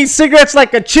smoking cigarettes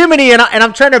like a chimney, and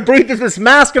I'm trying to breathe through this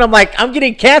mask, and I'm like, I'm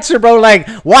getting cancer, bro. Like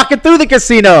walking through the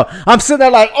casino, I'm sitting there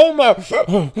like, oh my!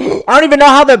 I don't even know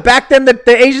how back then the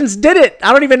Asians did it.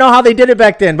 I don't even know how they did it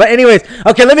back then. But anyways,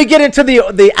 okay, let me get into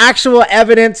the actual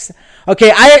evidence.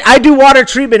 Okay, I do water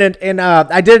treatment, and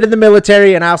I did it in the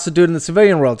military, and I also do it in the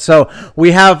civilian world. So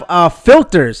we have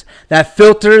filters that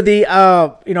filter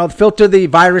the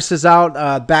viruses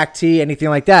out, bacteria, anything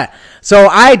like that. So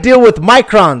I deal with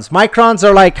microns. Microns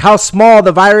are like how small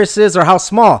the virus is, or how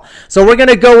small. So we're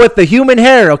gonna go with the human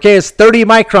hair. Okay, it's 30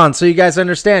 microns. So you guys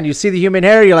understand. You see the human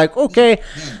hair, you're like, okay,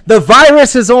 the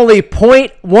virus is only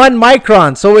 0.1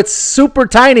 micron, so it's super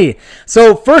tiny.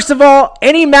 So first of all,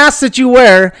 any mask that you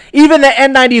wear, even the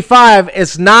N95,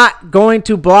 is not going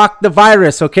to block the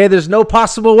virus, okay? There's no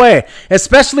possible way,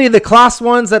 especially the cloth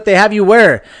ones that they have you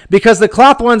wear, because the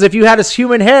cloth ones, if you had a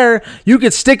human hair, you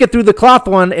could stick it through the cloth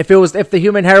one. If the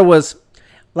human hair was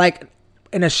like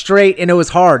in a straight and it was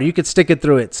hard, you could stick it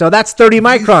through it. So that's 30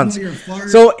 microns.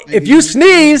 So if you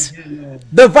sneeze,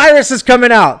 the virus is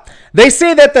coming out. They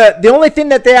say that the only thing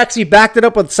that they actually backed it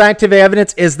up with scientific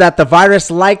evidence is that the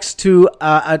virus likes to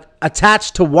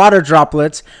attach to water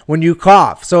droplets when you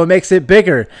cough, so it makes it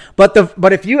bigger. But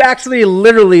if you actually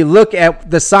literally look at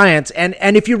the science,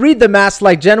 and if you read the mask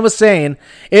like Jen was saying,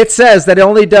 it says that it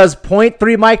only does 0.3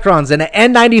 microns in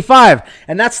an N95,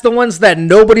 and that's the ones that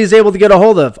nobody's able to get a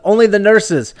hold of, only the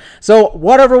nurses. So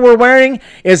whatever we're wearing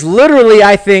is literally,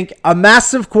 I think, a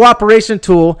massive cooperation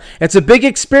tool. It's a big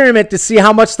experiment to see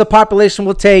how much the population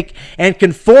will take and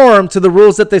conform to the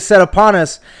rules that they set upon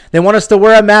us. They want us to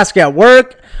wear a mask at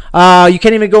work. You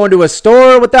can't even go into a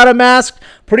store without a mask.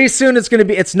 Pretty soon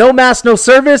it's no mask, no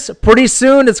service. Pretty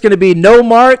soon it's going to be no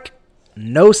mark,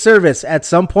 no service at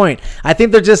some point. I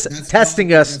think they're just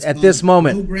testing us at this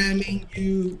moment.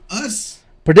 Programming us.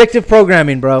 Predictive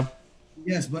programming, bro.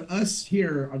 Yes, but us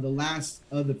here are the last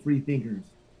of the free thinkers.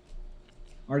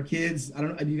 Our kids, I don't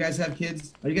know. Do you guys have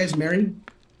kids? Are you guys married?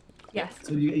 Yes.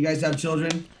 So you guys have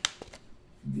children?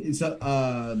 It's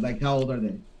like how old are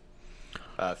they?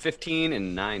 15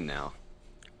 and 9 now.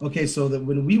 Okay, so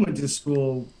when we went to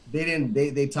school,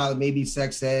 they taught maybe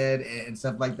sex ed and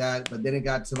stuff like that, but then it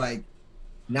got to like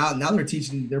now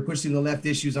they're pushing the left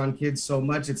issues on kids so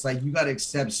much. It's like you got to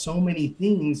accept so many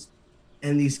things,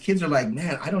 and these kids are like,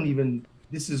 man, I don't even.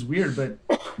 This is weird, but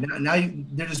now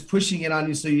they're just pushing it on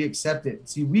you so you accept it.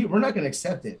 See, we're not going to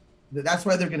accept it. That's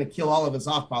why they're going to kill all of us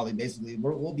off, probably. Basically,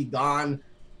 we'll be gone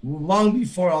long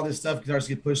before all this stuff starts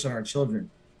to get pushed on our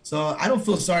children. So I don't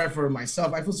feel sorry for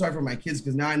myself. I feel sorry for my kids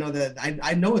because now I know that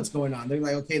I know what's going on. They're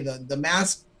like, okay, the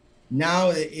mask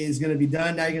now is going to be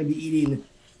done. Now you're going to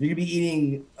be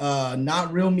eating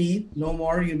not real meat no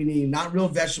more. You're going to be eating not real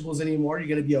vegetables anymore. You're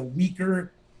going to be a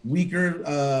weaker. We're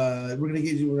going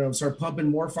to start pumping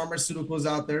more pharmaceuticals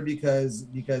out there because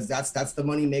that's the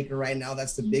money maker right now.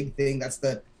 That's the big thing.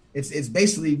 It's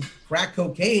basically crack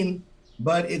cocaine.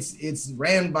 But it's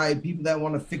ran by people that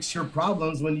want to fix your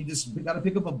problems when you just got to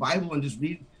pick up a Bible and just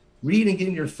read and get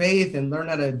in your faith and learn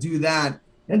how to do that.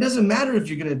 And it doesn't matter if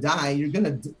you're going to die.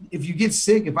 If you get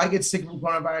sick, if I get sick from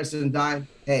coronavirus and die,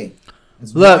 hey,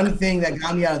 that's one thing that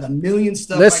got me out of the million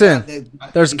stuff. Listen,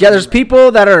 there's people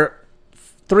that are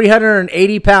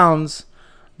 380 pounds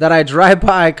that I drive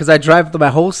by because I drive through my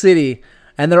whole city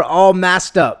and they're all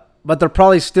masked up. But they're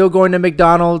probably still going to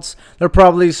McDonald's. They're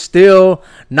probably still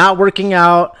not working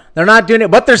out. They're not doing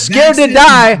it, but they're scared to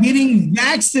die. Getting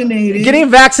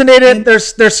vaccinated.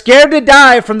 They're scared to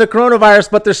die from the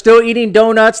coronavirus, but they're still eating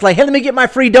donuts. Like, hey, let me get my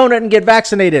free donut and get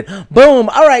vaccinated. Boom.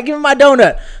 All right, give me my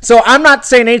donut. So I'm not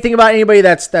saying anything about anybody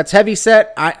that's heavy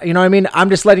set. You know what I mean? I'm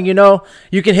just letting you know.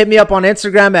 You can hit me up on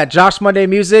Instagram at Josh Monday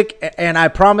Music, and I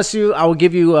promise you I will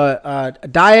give you a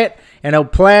diet and a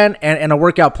plan and a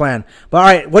workout plan. But all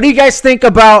right, what do you guys think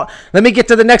about, let me get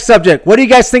to the next subject. What do you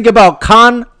guys think about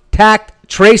contact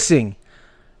tracing?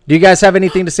 Do you guys have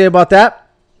anything to say about that?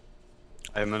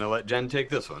 I'm going to let Jen take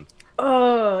this one.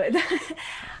 Oh,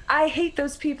 I hate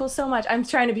those people so much. I'm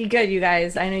trying to be good, you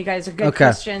guys. I know you guys are good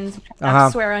Christians. I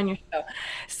swear on your show.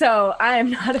 So I am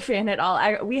not a fan at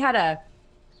all. We had a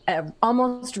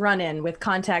almost run-in with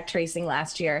contact tracing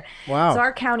last year. Wow. So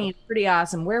our county is pretty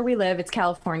awesome. Where we live, it's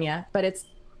California, but it's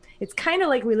kind of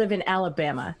like we live in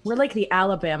Alabama. We're like the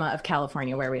Alabama of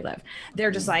California where we live.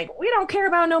 They're just like, we don't care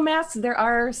about no masks. There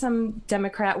are some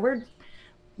Democrat. We're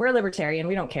libertarian.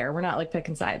 We don't care. We're not like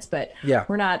picking sides, but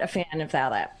we're not a fan of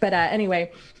that. But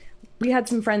anyway, we had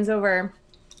some friends over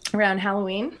around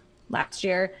Halloween last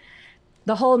year.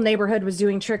 The whole neighborhood was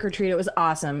doing trick or treat. It was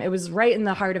awesome. It was right in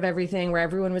the heart of everything where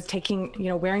everyone was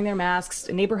wearing their masks.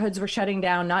 Neighborhoods were shutting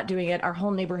down, not doing it. Our whole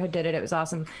neighborhood did it. It was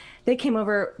awesome. They came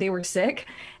over, they were sick,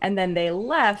 and then they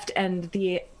left. And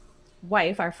the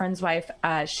wife, our friend's wife,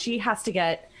 she has to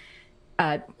get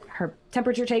her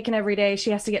temperature taken every day.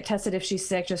 She has to get tested if she's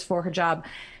sick just for her job.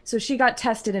 So she got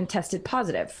tested and tested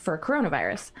positive for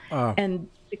coronavirus. And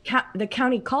the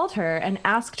county called her and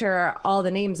asked her all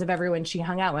the names of everyone she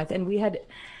hung out with. And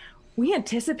we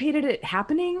anticipated it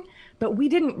happening, but we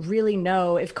didn't really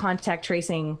know if contact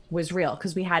tracing was real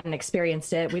because we hadn't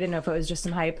experienced it. We didn't know if it was just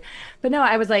some hype. But no,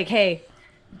 I was like, hey,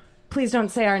 please don't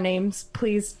say our names.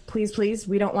 Please, please, please.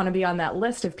 We don't want to be on that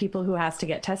list of people who has to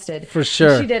get tested. For sure.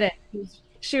 And she did it.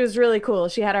 She was really cool.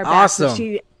 She had our back. Awesome.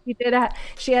 She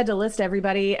had to list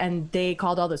everybody, and they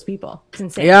called all those people. It's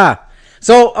insane. Yeah.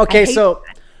 So okay, so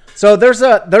there's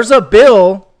a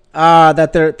bill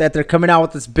that they're coming out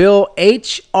with, this bill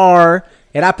HR.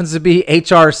 It happens to be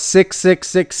HR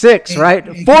 6666, right?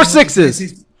 Hey, 4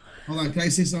 sixes. Hold on, can I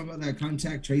say something about that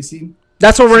contact tracing?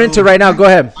 That's what we're into right now. Go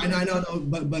ahead. I know,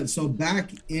 but so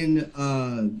back in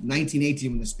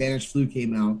 1918 when the Spanish flu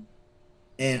came out,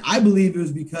 and I believe it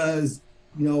was because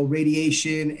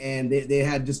radiation, and they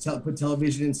had just put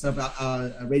television and stuff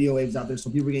out, radio waves out there, so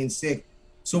people were getting sick.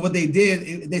 So what they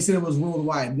did, they said it was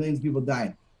worldwide. Millions of people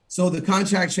died. So the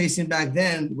contact tracing back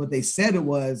then, what they said it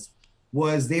was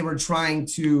they were trying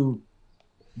to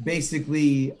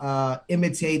basically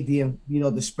imitate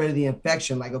the spread of the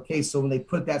infection. Like, okay, so when they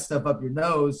put that stuff up your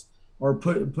nose or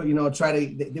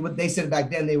what they said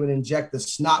back then, they would inject the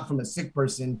snot from a sick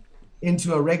person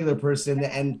into a regular person.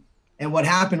 And what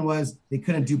happened was they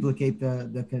couldn't duplicate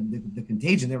the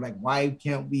contagion. They were like, why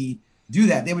can't we do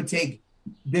that? They would take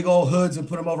big old hoods and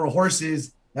put them over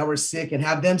horses that were sick and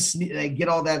have them get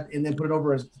all that and then put it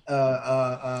over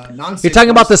nonsense. You're talking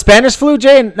about the Spanish flu,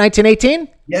 Jay, in 1918?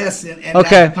 Yes, and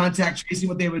okay. That contact tracing,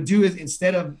 what they would do is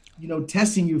instead of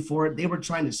testing you for it, they were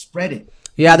trying to spread it.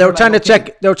 Yeah, they were trying to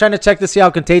check. They were trying to check to see how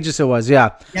contagious it was.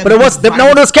 Yeah, but it was no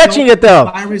one was catching it though.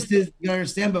 Viruses, you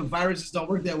understand, but viruses don't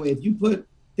work that way. If you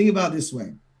think about it this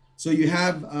way. So you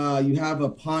have a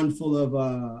pond full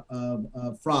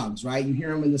of frogs, right? You hear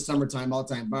them in the summertime all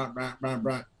the time. Brr, brr, brr,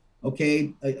 brr.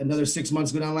 Okay, another 6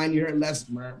 months go down the line, you hear it less.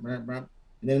 Brr, brr, brr. And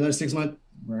then another 6 months.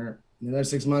 Brr. And another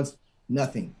 6 months,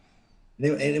 nothing.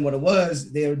 And what it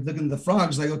was, they were looking at the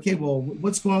frogs like, okay, well,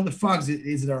 what's going on with the frogs?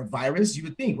 Is it a virus? You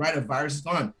would think, right? A virus is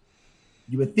gone.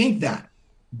 You would think that.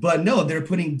 But no, they're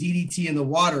putting DDT in the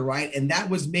water, right? And that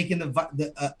was making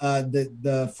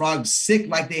the frogs sick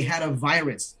like they had a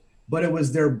virus. But it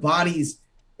was their bodies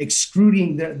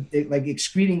excreting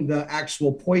the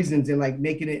actual poisons and like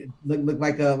making it look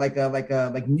like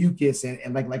mucus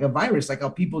and like a virus, like how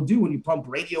people do when you pump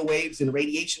radio waves and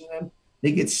radiation in them.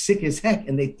 They get sick as heck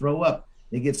and they throw up.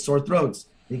 They get sore throats.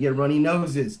 They get runny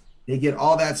noses. They get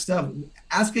all that stuff.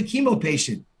 Ask a chemo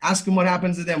patient. Ask them what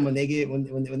happens to them when they get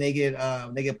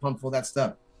pumped full of that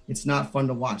stuff. It's not fun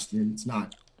to watch, dude. It's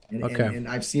not. And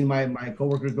I've seen my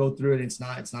coworker go through it. It's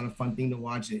not a fun thing to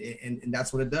watch. And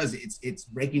that's what it does. It's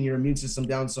breaking your immune system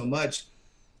down so much.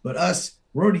 But us,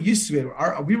 we're already used to it.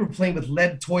 We were playing with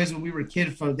lead toys when we were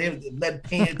kids. Lead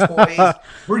painted toys.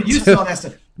 We're used to all that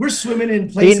stuff. We're swimming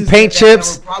in places. Eating paint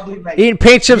chips. Eating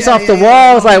paint chips off the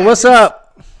walls. Like, what's up?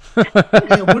 What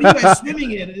are you guys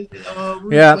swimming in?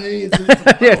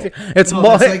 It's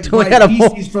more. We had a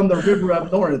pool from the river up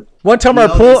north. One time our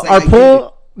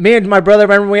pool. Me and my brother,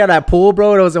 remember we had that pool,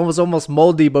 bro? It was almost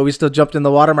moldy, but we still jumped in the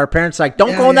water. My parents were like,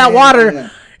 don't go in that water. Yeah.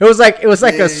 It was like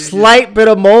a slight bit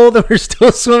of mold, and we're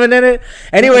still swimming in it.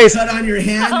 Anyways, cut on your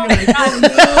hand. You're like,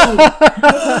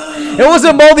 oh no. It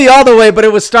wasn't moldy all the way, but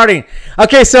it was starting.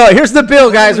 Okay, so here's the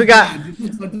bill, guys. We got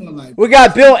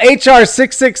Bill HR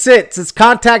 666. It's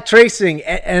contact tracing,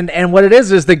 and what it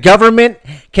is the government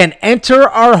can enter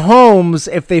our homes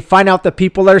if they find out that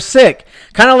people are sick.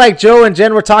 Kind of like Joe and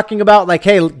Jen were talking about, like,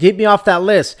 hey, get me off that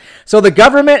list. So the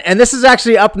government, and this is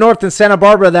actually up north in Santa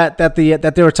Barbara that they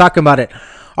were talking about it.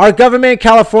 Our government in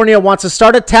California wants to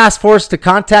start a task force to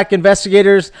contact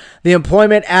investigators. The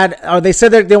employment they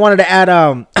said that they wanted to add,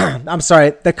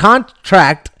 the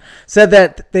contract said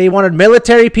that they wanted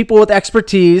military people with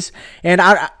expertise. And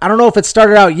I don't know if it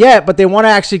started out yet, but they want to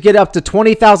actually get up to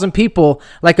 20,000 people,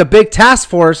 like a big task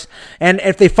force. And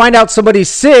if they find out somebody's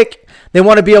sick, they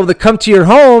want to be able to come to your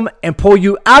home and pull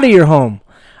you out of your home.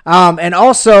 And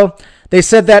also they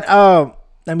said that,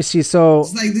 let me see. So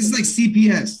this is like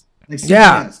CPS.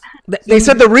 Yeah, they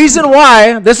said the reason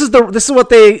why this is what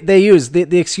they use,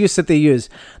 the excuse that they use.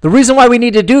 The reason why we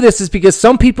need to do this is because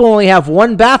some people only have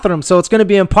one bathroom, so it's going to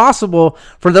be impossible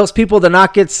for those people to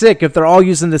not get sick if they're all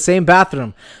using the same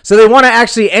bathroom. So they want to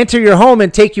actually enter your home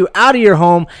and take you out of your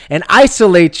home and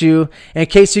isolate you in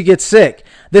case you get sick.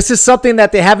 This is something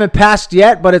that they haven't passed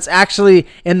yet, but it's actually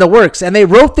in the works. And they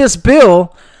wrote this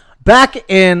bill back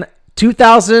in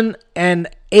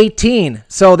 2018.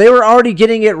 So they were already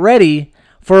getting it ready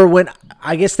for when,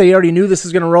 I guess they already knew this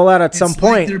was going to roll out at some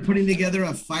point. They're putting together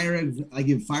a fire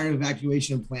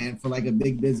evacuation plan for like a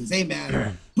big business. Hey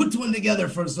man, put one together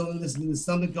for so when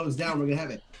something goes down, we're going to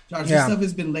have it. Josh, this stuff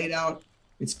has been laid out.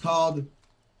 It's called,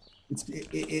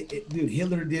 dude,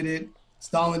 Hitler did it.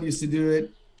 Stalin used to do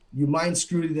it. You mind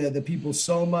screw the people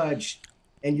so much,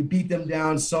 and you beat them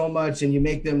down so much, and you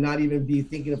make them not even be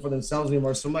thinking for themselves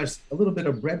anymore so much. A little bit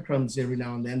of breadcrumbs every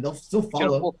now and then. They'll still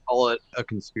follow. We'll call it a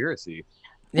conspiracy.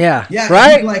 Yeah,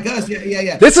 right. Like us,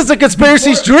 yeah. This is a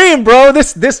conspiracy's dream, bro.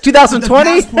 This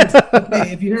 2020.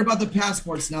 Okay, if you hear about the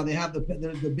passports now, they have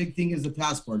the big thing is the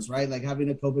passports, right? Like having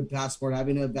a COVID passport,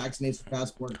 having a vaccination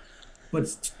passport.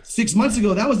 But 6 months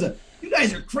ago, that was you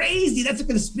guys are crazy. That's a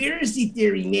conspiracy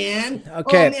theory, man.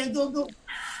 Okay. Oh man, go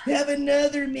have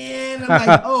another, man. I'm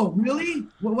like, oh really?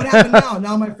 What happened now?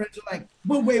 Now my friends are like,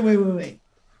 but wait.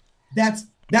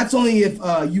 That's only if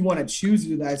you want to choose to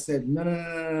do that. I said,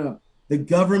 no. The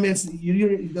government's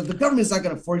not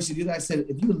going to force you to do that. I said,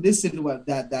 if you listen to what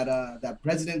that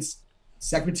president's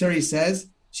secretary says,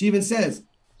 she even says,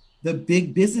 the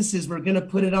big businesses, we're going to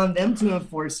put it on them to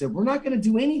enforce it. We're not going to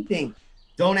do anything.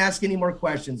 Don't ask any more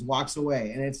questions. Walks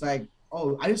away. And it's like,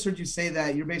 oh, I just heard you say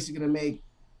that you're basically going to make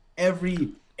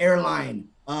every airline,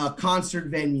 concert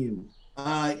venue,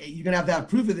 you're going to have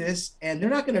proof of this, and they're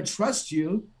not going to trust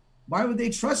you. Why would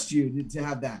they trust you to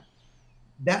have that?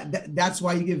 that's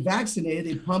why you get vaccinated.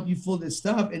 They pump you full of this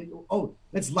stuff, and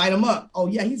let's light him up. Oh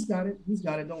yeah, he's got it.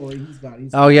 Don't worry, he's got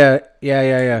it.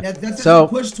 Yeah. That's so a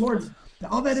push towards.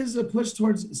 All that is a push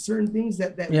towards certain things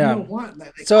that we don't want.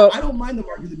 So I don't mind the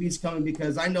mark of the beast coming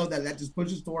because I know that just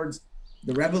pushes towards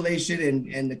the revelation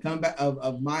and the comeback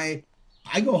of my.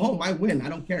 I go home, I win. I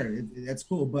don't care. That's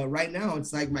cool. But right now,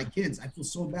 it's like my kids. I feel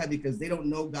so bad because they don't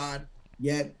know God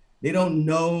yet. They don't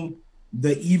know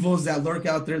the evils that lurk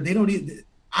out there. They don't.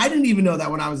 I didn't even know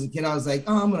that when I was a kid. I was like,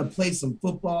 oh, I'm gonna play some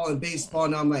football and baseball.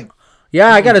 Now I'm like.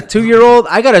 Yeah, I got a 2-year-old.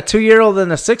 I got a 2-year-old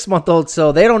and a 6-month-old,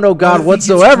 so they don't know God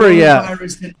whatsoever yet.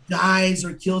 Coronavirus that dies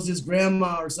or kills his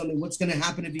grandma or something. What's going to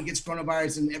happen if he gets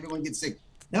coronavirus and everyone gets sick?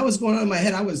 That was going on in my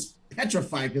head. I was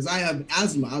petrified because I have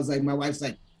asthma. I was like, my wife's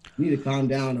like, you need to calm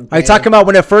down. Okay? Are you talking about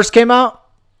when it first came out?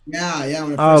 Yeah.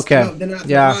 When it first came out. Then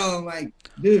after a while, I'm like,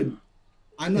 dude,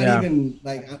 I'm not even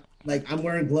like I'm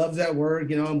wearing gloves at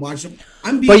work, I'm washing.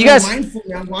 I'm being mindful.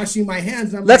 I'm washing my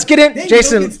hands. Let's get in,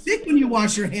 Jason. You don't get sick when you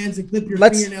wash your hands and clip your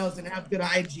fingernails and have good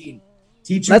hygiene.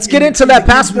 Let's get into that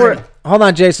passport. Hold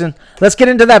on, Jason. Let's get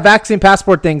into that vaccine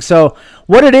passport thing. So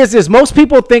what it is most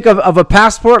people think of a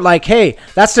passport like, hey,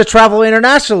 that's to travel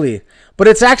internationally. But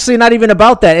it's actually not even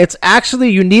about that. It's actually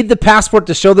you need the passport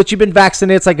to show that you've been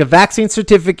vaccinated. It's like a vaccine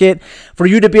certificate for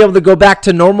you to be able to go back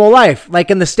to normal life. Like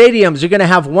in the stadiums, you're going to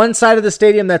have one side of the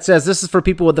stadium that says this is for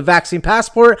people with the vaccine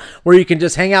passport where you can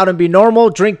just hang out and be normal,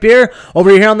 drink beer.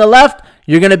 Over here on the left,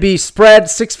 you're going to be spread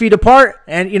 6 feet apart.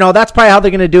 And, that's probably how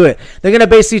they're going to do it. They're going to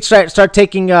basically start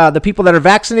taking the people that are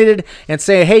vaccinated and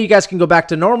say, hey, you guys can go back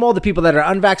to normal. The people that are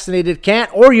unvaccinated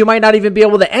can't. Or you might not even be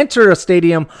able to enter a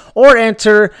stadium or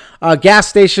enter a gas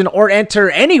station or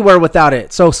enter anywhere without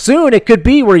it. So soon it could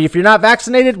be where if you're not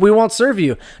vaccinated, we won't serve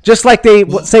you. Just like they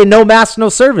say no mask, no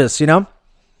service, Yeah,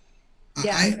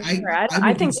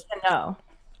 I think no.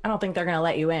 I don't think they're going to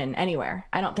let you in anywhere.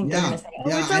 I don't think they're going to say,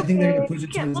 I think they're going to push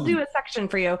it towards we'll do a section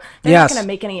for you. They're not going to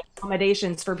make any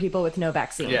accommodations for people with no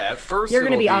vaccine. Yeah, at first you're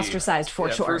going to be ostracized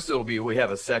for sure. First it'll be we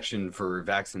have a section for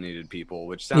vaccinated people,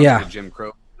 which sounds like a Jim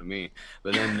Crow to me.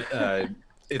 But then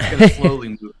it's going to slowly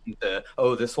move into,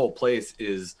 this whole place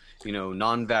is,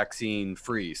 non-vaccine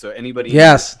free. So anybody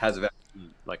has a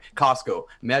vaccine, like Costco.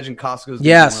 Imagine Costco's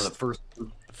one of the first.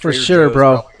 For sure,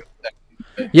 bro.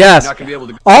 Yes, not gonna be able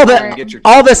to all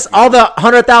the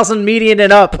 100,000 median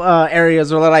and up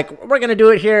areas are like, we're gonna do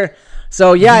it here.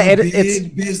 So yeah, it's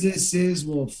businesses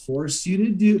will force you to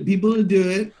do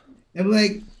it,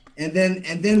 and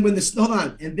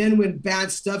then when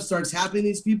bad stuff starts happening,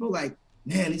 these people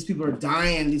these people are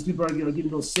dying, these people are getting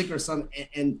real sick or something,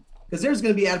 and because there's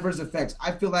gonna be adverse effects.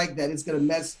 I feel like that it's gonna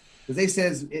mess because they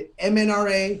says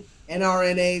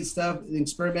mRNA stuff, the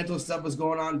experimental stuff was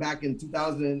going on back in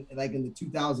 2000, like in the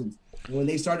 2000s. And when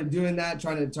they started doing that,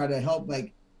 trying to help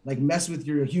like mess with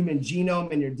your human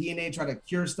genome and your DNA, try to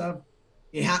cure stuff,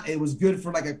 it was good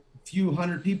for like a few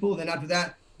hundred people. Then after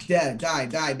that,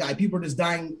 die. People are just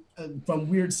dying from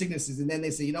weird sicknesses. And then they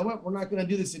say, you know what, we're not going to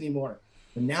do this anymore.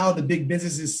 But now the big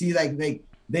businesses see like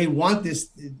they want this.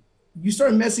 You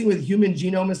start messing with human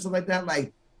genome and stuff like that.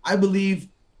 Like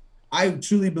I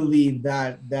truly believe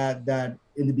that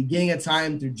in the beginning of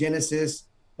time through Genesis,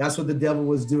 that's what the devil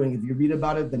was doing. If you read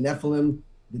about it, the Nephilim,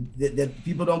 that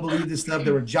people don't believe this stuff.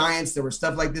 There were giants, there were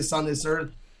stuff like this on this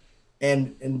earth.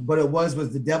 And what it was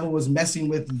the devil was messing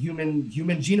with the human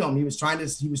genome. He was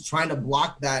trying to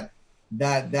block that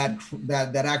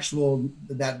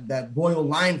royal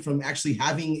line from actually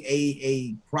having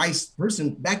a Christ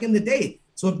person back in the day.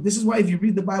 So this is why if you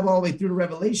read the Bible all the way through to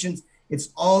Revelations, it's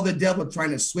all the devil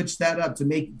trying to switch that up to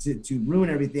ruin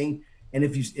everything. And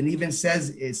it says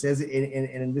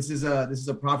and this is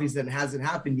a prophecy that hasn't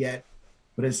happened yet,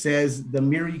 but it says the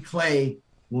miry clay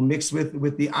will mix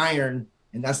with the iron,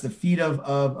 and that's the feet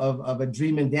of a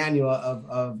dream in Daniel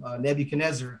of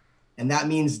Nebuchadnezzar, and that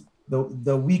means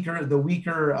the weaker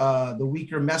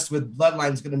messed with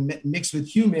bloodline is going to mix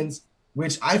with humans.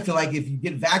 Which I feel like if you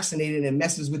get vaccinated and it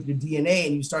messes with your DNA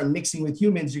and you start mixing with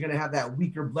humans, you're going to have that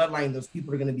weaker bloodline. Those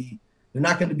people are going to be, they're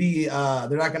not going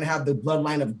to have the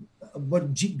bloodline of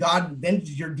what God invented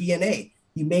your DNA.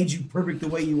 He made you perfect the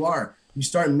way you are. You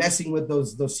start messing with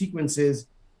those sequences,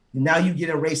 and now you get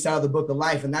erased out of the book of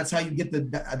life. And that's how you get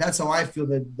that's how I feel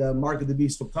that the mark of the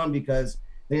beast will come, because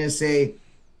they're going to say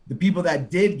the people that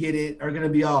did get it are going to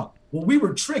be all, well, we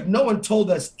were tricked. No one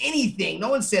told us anything.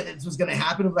 No one said this was going to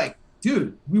happen. I'm like,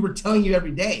 dude, we were telling you every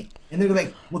day. And they're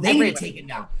like, well, they need to take it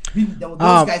down. Those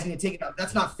guys need to take it down.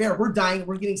 That's not fair. We're dying.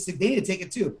 We're getting sick. They need to take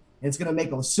it too. it's going to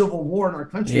make a civil war in our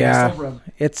country. Yeah,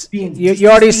 you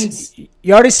already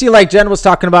see, like Jen was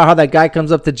talking about, how that guy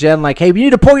comes up to Jen like, hey, we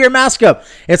need to pull your mask up.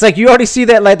 It's like you already see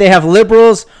that, like they have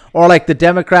liberals or like the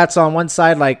Democrats on one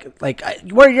side, like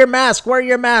wear your mask,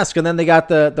 and then they got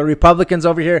the Republicans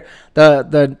over here,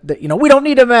 the we don't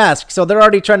need a mask, so they're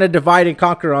already trying to divide and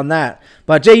conquer on that.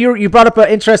 But Jay, you brought up an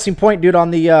interesting point, dude,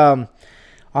 on the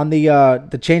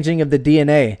changing of the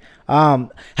DNA.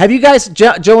 Have you guys,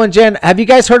 Joe and Jen, have you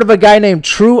guys heard of a guy named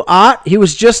True Ott? He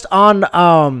was just on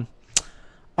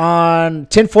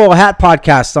Tinfoil Hat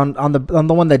podcast on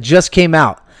the one that just came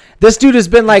out. This dude has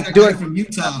been like doing from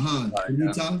Utah, huh? From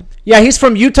Utah? Yeah, he's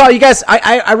from Utah. You guys,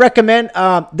 I recommend.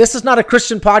 This is not a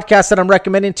Christian podcast that I'm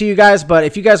recommending to you guys, but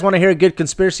if you guys want to hear a good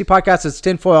conspiracy podcast, it's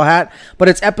Tinfoil Hat. But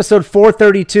it's episode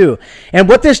 432, and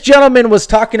what this gentleman was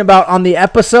talking about on the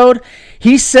episode,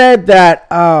 he said that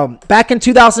back in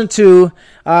 2002,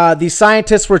 these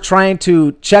scientists were trying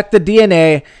to check the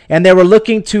DNA, and they were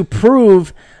looking to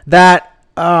prove that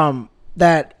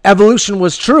that evolution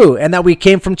was true and that we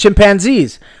came from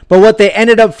chimpanzees. But what they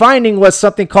ended up finding was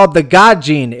something called the God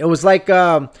gene. It was like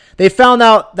they found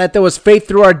out that there was faith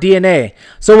through our DNA.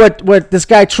 So what this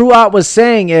guy True Ott was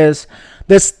saying is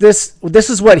this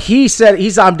is what he said. He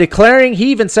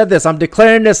even said this, I'm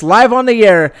declaring this live on the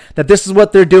air that this is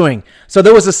what they're doing. So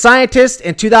there was a scientist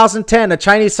in 2010, a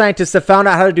Chinese scientist, that found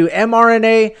out how to do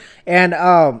mRNA and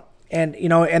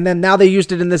then now they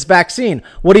used it in this vaccine.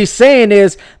 What he's saying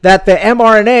is that the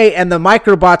mRNA and the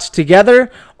microbots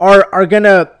together are going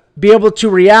to be able to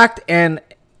react, and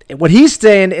what he's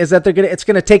saying is that it's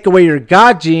going to take away your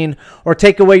God gene, or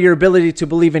take away your ability to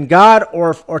believe in God,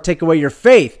 or take away your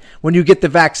faith when you get the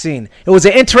vaccine. It was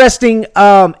an interesting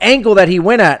angle that he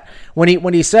went at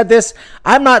when he said this.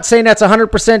 I'm not saying that's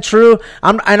 100% true.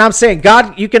 I'm saying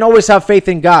God, you can always have faith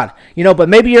in God, but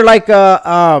maybe you're like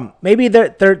maybe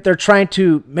they're trying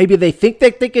to, maybe they think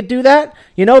that they could do that,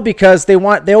 because they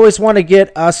always want to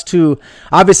get us to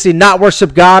obviously not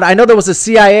worship God. I know there was a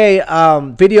CIA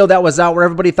video that was out where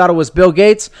everybody thought it was Bill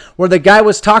Gates, where the guy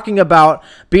was talking about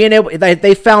being able,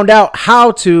 they found out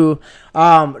how to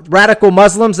radical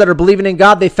Muslims that are believing in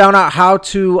God, they found out how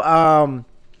to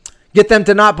get them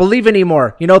to not believe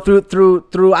anymore,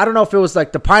 through I don't know if it was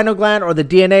like the pineal gland or the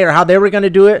DNA or how they were going to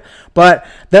do it, but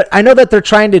I know that they're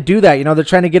trying to do that. They're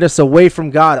trying to get us away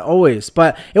from God always.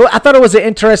 But I thought it was an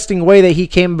interesting way that he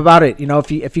came about it.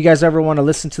 If you guys ever want to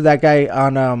listen to that guy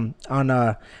on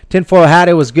Tinfoil Hat,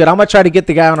 it was good. I'm gonna try to get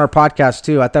the guy on our podcast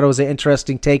too. I thought it was an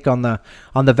interesting take on the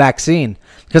vaccine,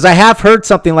 because I have heard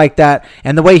something like that,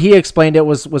 and the way he explained it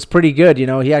was pretty good.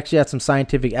 He actually had some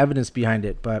scientific evidence behind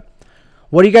it. But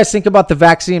what do you guys think about the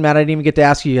vaccine, man? I didn't even get to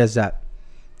ask you guys that.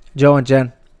 Joe and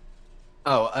Jen.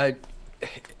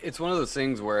 It's one of those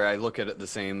things where I look at it the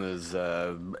same as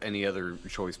any other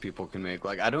choice people can make.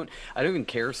 Like I don't even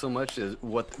care so much as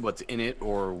what's in it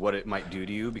or what it might do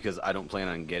to you, because I don't plan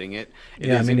on getting it. It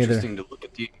is interesting to look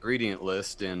at the ingredient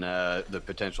list and the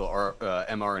potential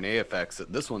mRNA effects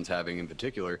that this one's having in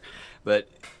particular, but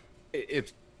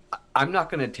if I'm not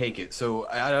going to take it. So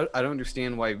I don't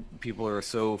understand why people are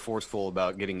so forceful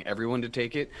about getting everyone to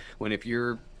take it, when if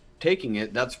you're taking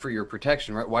it, that's for your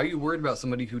protection, right? Why are you worried about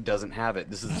somebody who doesn't have it?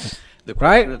 This is the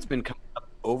question that's been coming up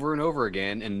over and over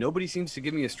again, and nobody seems to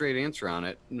give me a straight answer on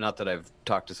it. Not that I've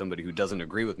talked to somebody who doesn't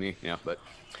agree with me, but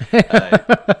I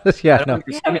don't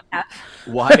understand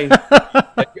why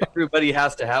everybody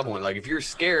has to have one. Like, if you're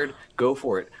scared, go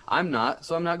for it. I'm not,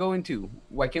 so I'm not going to.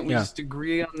 Why can't we just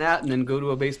agree on that and then go to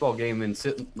a baseball game and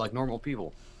sit like normal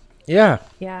people? Yeah.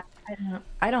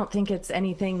 I don't think it's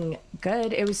anything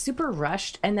good. It was super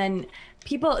rushed, and then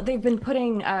they've been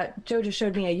putting Joe just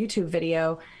showed me a YouTube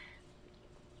video.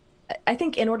 I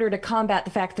think in order to combat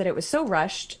the fact that it was so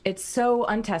rushed, it's so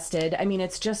untested. I mean,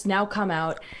 it's just now come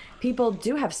out. People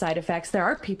do have side effects. There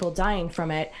are people dying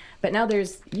from it. But now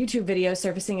there's YouTube videos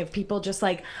surfacing of people just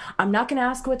like, I'm not going to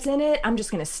ask what's in it. I'm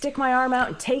just going to stick my arm out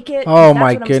and take it. Oh,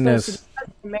 my goodness.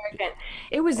 American.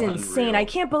 It was insane. I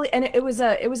can't believe, and it was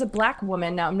a black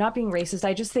woman. Now, I'm not being racist.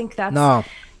 I just think that's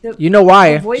you know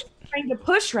why? The voice trying to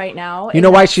push right now. You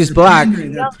know why she's black?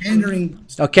 They're pandering.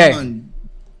 Okay.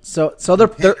 So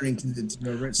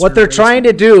what they're trying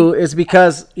to do is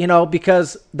because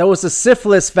there was a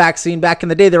syphilis vaccine back in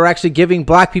the day. They were actually giving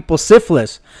black people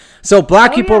syphilis. So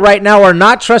black people right now are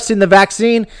not trusting the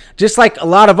vaccine, just like a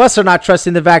lot of us are not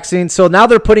trusting the vaccine. So now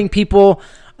they're putting people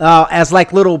as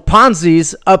like little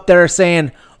Ponzi's up there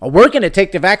saying, oh, we're going to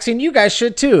take the vaccine. You guys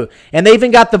should too. And they even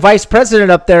got the vice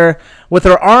president up there with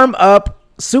her arm up,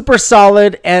 super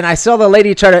solid, and I saw the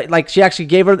lady try to, like, she actually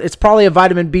gave her, it's probably a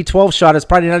vitamin B12 shot. It's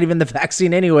probably not even the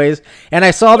vaccine anyways. And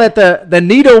I saw that the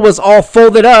needle was all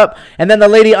folded up, and then the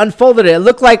lady unfolded it. It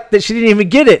looked like that she didn't even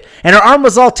get it, and her arm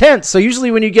was all tense. So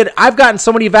usually when you get, I've gotten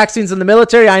so many vaccines in the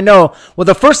military, I know, well,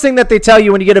 the first thing that they tell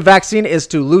you when you get a vaccine is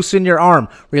to loosen your arm,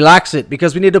 relax it,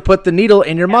 because we need to put the needle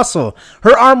in your muscle.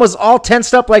 Her arm was all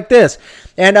tensed up like this.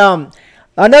 And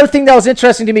another thing that was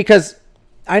interesting to me, because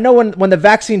I know when the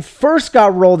vaccine first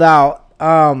got rolled out,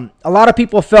 a lot of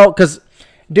people felt, because,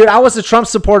 dude, I was a Trump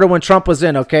supporter when Trump was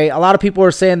in, okay? A lot of people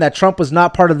were saying that Trump was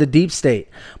not part of the deep state.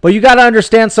 But you got to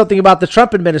understand something about the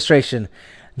Trump administration.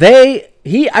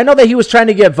 I know that he was trying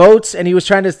to get votes and he was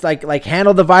trying to like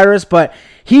handle the virus, but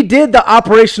he did the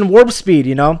Operation Warp Speed,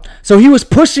 you know? So he was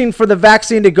pushing for the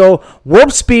vaccine to go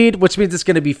warp speed, which means it's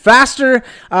going to be faster.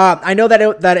 I know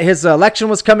that his election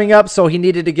was coming up, so he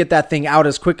needed to get that thing out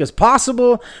as quick as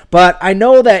possible. But I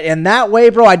know that in that way,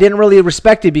 bro, I didn't really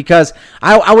respect it, because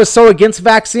I was so against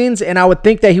vaccines, and I would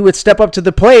think that he would step up to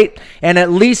the plate and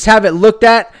at least have it looked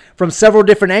at from several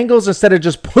different angles instead of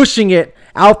just pushing it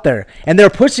out there. And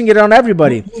they're pushing it on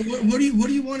everybody. What do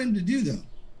you want him to do, though?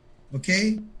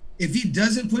 Okay, if he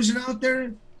doesn't push it out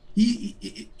there,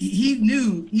 he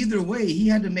knew either way he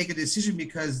had to make a decision,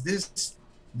 because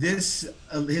his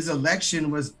election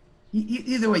was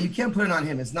either way. You can't put it on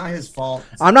him. It's not his fault.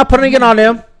 I'm not putting it on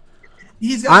him.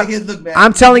 He's got to get, look, man.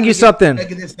 I'm telling you something.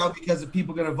 This out because of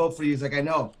people gonna vote for you. He's like, I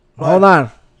know. But hold on.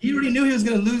 He already knew he was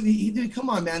gonna lose. Come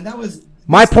on, man. That was.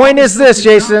 My point is this,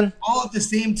 Jason. All at the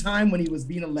same time when he was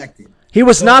being elected. He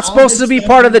was not supposed to be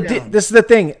part of the. This is the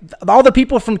thing. All the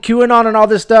people from QAnon and all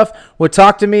this stuff would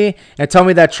talk to me and tell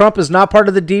me that Trump is not part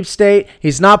of the deep state.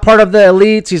 He's not part of the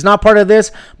elites. He's not part of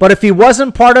this. But if he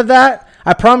wasn't part of that,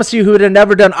 I promise you he would have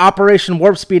never done Operation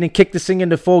Warp Speed and kicked this thing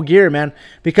into full gear, man.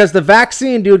 Because the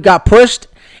vaccine, dude, got pushed.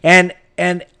 And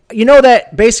you know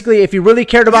that basically if you really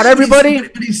cared about everybody.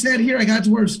 But he said here, I got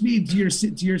to Warp Speed to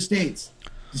your states.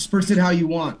 Disperse it how you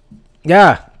want.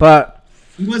 Yeah, but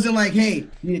he wasn't like, hey,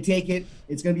 you need to take it.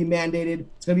 It's going to be mandated.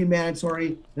 It's going to be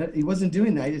mandatory. He wasn't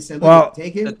doing that. He just said, look,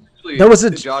 take it. There was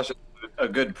Josh, a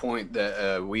good point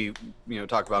that we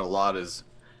talk about a lot is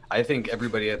I think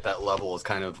everybody at that level is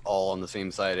kind of all on the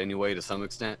same side anyway to some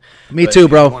extent. Me too,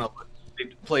 bro.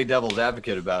 Play devil's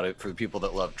advocate about it for the people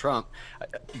that love Trump.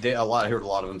 I heard a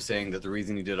lot of them saying that the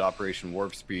reason he did Operation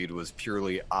Warp Speed was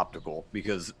purely optical,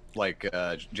 because like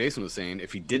Jason was saying,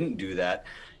 if he didn't do that,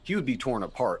 he would be torn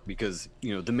apart, because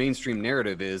the mainstream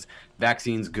narrative is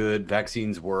vaccines good,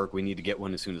 vaccines work, we need to get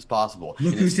one as soon as possible.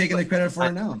 Look who's taking the credit for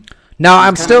it now. No,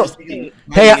 I'm still taking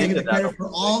the credit for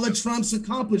all of Trump's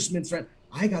accomplishments, right?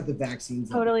 I got the vaccines.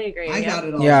 Totally agree. I got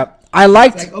it all. Yeah, I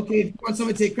liked. Like, okay, if you want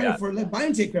someone to take credit for it, let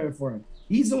Biden take credit for it.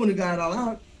 He's the one who got it all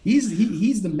out.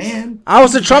 He's the man. I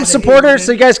was a Trump supporter,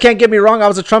 so you guys can't get me wrong. I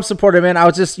was a Trump supporter, man. I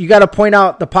was just, you got to point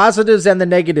out the positives and the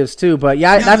negatives too. But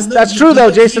that's true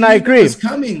though, Jason. I agree. It's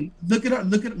coming. Look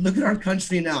at our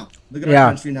country now. Look at our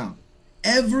country now.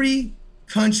 Every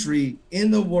country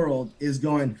in the world is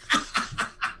going.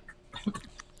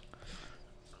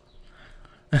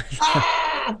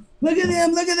 Look at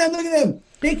them, look at them, look at them.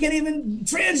 They can't even,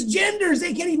 transgenders,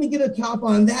 they can't even get a cop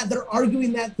on that. They're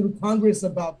arguing that through Congress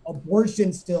about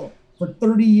abortion still for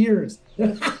 30 years.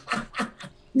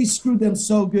 We screwed them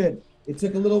so good. It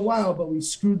took a little while, but we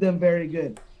screwed them very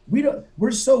good.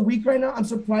 We're so weak right now. I'm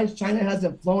surprised China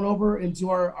hasn't flown over into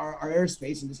our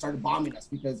airspace and just started bombing us,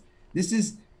 because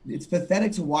it's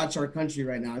pathetic to watch our country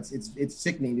right now. It's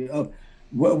sickening, dude. Oh,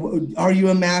 are you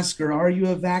a masker? Are you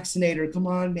a vaccinator? Come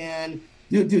on, man.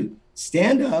 Dude,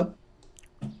 stand up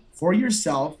for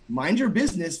yourself. Mind your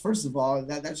business, first of all.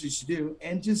 That's what you should do.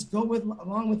 And just go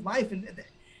along with life. And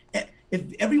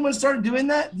if everyone started doing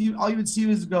that, all you would see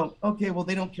was go, okay, well,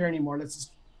 they don't care anymore. Let's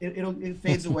just, it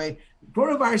fades away.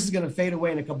 Coronavirus is going to fade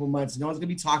away in a couple of months. No one's going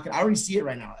to be talking. I already see it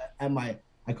right now.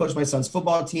 I coach my son's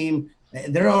football team.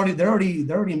 And they're already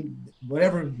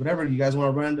whatever you guys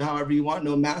want to run, however you want,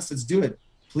 no masks, let's do it.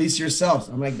 Police yourselves.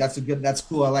 I'm like, that's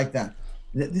cool. I like that.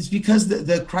 It's because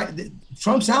the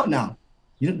Trump's out now.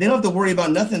 They don't have to worry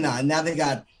about nothing now. And now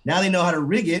they know how to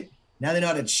rig it. Now they know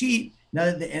how to cheat.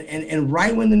 And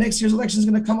right when the next year's election is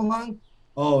going to come along,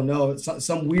 oh no, it's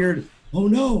some weird. Oh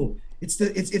no,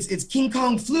 it's King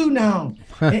Kong flu now.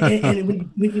 And when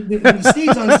you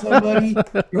sneeze on somebody,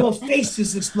 your whole face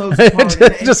just explodes apart.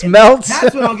 It just melts.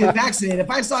 That's when I'll get vaccinated. If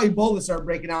I saw Ebola start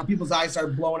breaking out, people's eyes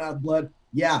start blowing out blood.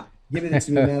 Yeah. Give it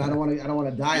to me, man. I don't want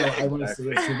to die. I want to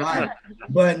survive.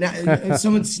 But now, if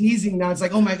someone's sneezing now, it's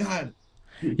like, oh my god.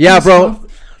 Yeah, bro.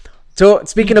 So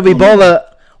speaking of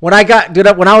Ebola, when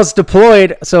I was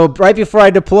deployed, so right before I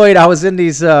deployed, I was in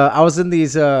these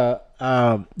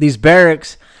these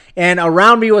barracks, and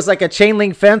around me was like a chain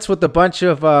link fence with a bunch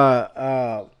of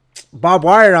barbed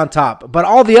wire on top. But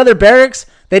all the other barracks,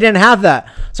 they didn't have that.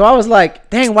 So I was like,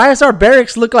 dang, why does our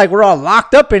barracks look like we're all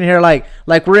locked up in here, like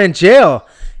we're in jail?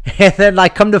 And then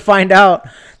like come to find out,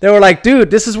 they were like,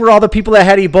 dude, this is where all the people that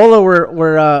had Ebola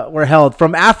were held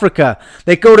from Africa.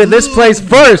 They go to this place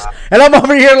first. And I'm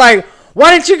over here like,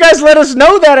 why didn't you guys let us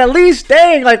know that at least?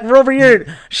 Dang, like we're over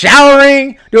here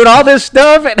showering, doing all this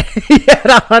stuff. And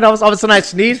yeah, all of a sudden I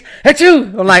sneeze.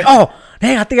 Achoo! I'm like, oh,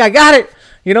 dang, I think I got it.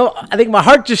 You know, I think my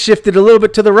heart just shifted a little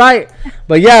bit to the right.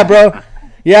 But yeah, bro.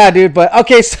 Yeah, dude. But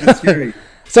okay.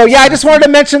 So yeah, I just wanted to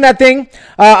mention that thing.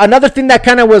 Another thing that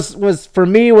kind of was for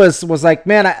me was like,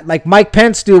 man, like Mike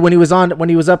Pence do when he was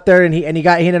up there and he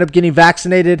ended up getting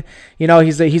vaccinated. You know,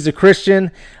 he's a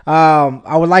Christian.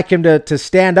 I would like him to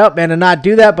stand up, man, and not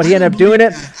do that, but he ended up doing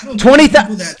it.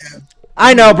 20,000.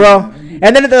 I know, bro.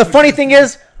 And then the funny thing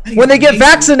is, when they get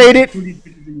vaccinated,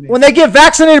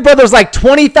 bro, there's like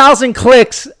 20,000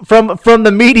 clicks from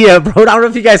the media, bro. I don't know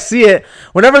if you guys see it.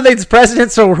 Whenever these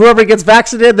presidents or whoever gets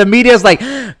vaccinated, the media is like,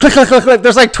 click, click, click, click.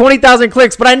 There's like 20,000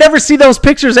 clicks, but I never see those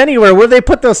pictures anywhere. Where they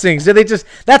put those things? Do they just?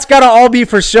 That's gotta all be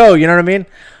for show. You know what I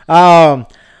mean?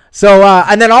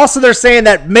 And then also they're saying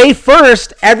that May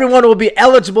 1st, everyone will be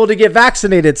eligible to get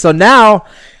vaccinated. So now,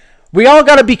 we all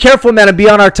got to be careful, man, and be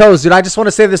on our toes, dude. I just want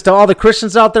to say this to all the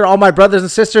Christians out there, all my brothers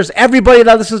and sisters, everybody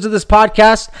that listens to this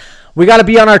podcast. We got to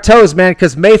be on our toes, man,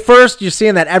 because May 1st, you're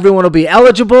seeing that everyone will be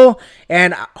eligible,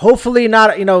 and hopefully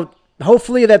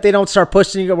hopefully that they don't start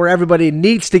pushing it where everybody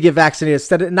needs to get vaccinated.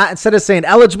 Instead of saying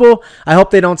eligible, I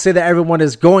hope they don't say that everyone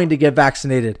is going to get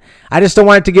vaccinated. I just don't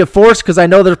want it to get forced because I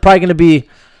know there's probably going to be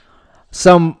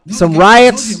some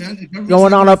riots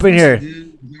going on up in here.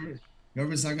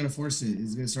 Government's not going to force it.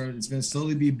 It's going to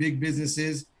slowly be big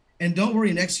businesses. And don't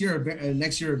worry, next year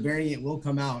a variant will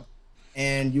come out,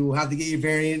 and you will have to get your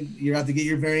variant. You have to get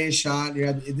your variant shot.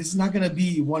 This is not going to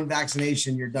be one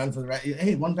vaccination. You're done for the rest.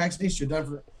 Hey, one vaccination, you're done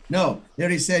for. No, they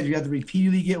already said you have to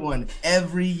repeatedly get one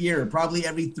every year, probably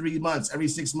every 3 months, every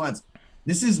 6 months.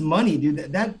 This is money,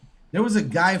 dude. That there was a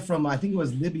guy from I think it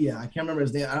was Libya. I can't remember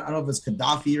his name. I don't know if it's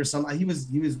Gaddafi or something. He was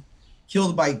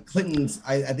killed by Clinton's.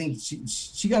 I think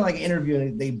she got like an interview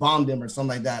and they bombed him or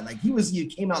something like that. Like he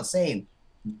came out saying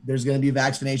there's going to be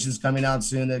vaccinations coming out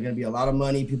soon. There's going to be a lot of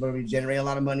money. People are going to generate a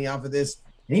lot of money off of this.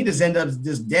 And he just ended up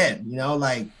just dead, you know,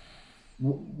 like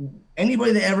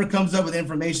anybody that ever comes up with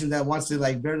information that wants to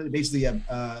like basically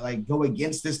like go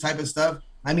against this type of stuff.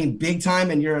 I mean, big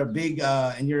time. And you're a big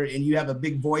and you have a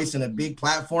big voice and a big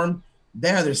platform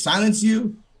they silence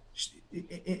you.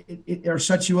 It or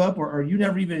shut you up or you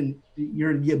never even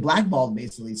you get blackballed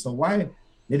basically. So why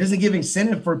it doesn't give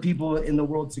incentive for people in the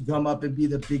world to come up and be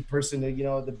the big person,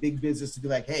 the big business to be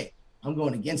like, hey, I'm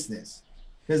going against this,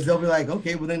 because they'll be like,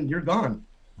 okay, well then you're gone,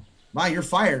 bye, you're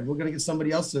fired. We're gonna get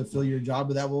somebody else to fill your job,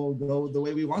 but that will go the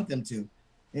way we want them to.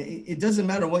 It doesn't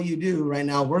matter what you do right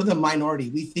now. We're the minority.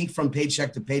 We think from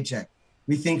paycheck to paycheck.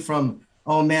 We think from,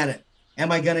 oh man,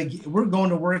 we're going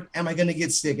to work. Am I gonna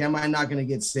get sick? Am I not gonna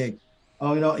get sick?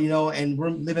 Oh, and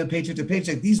we're living paycheck to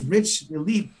paycheck. These rich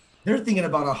elite, they're thinking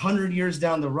about 100 years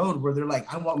down the road where they're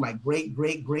like, I want my great,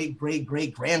 great, great, great,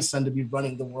 great grandson to be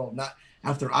running the world. Not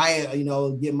after I,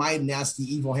 get my nasty,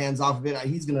 evil hands off of it.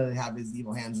 He's going to have his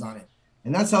evil hands on it.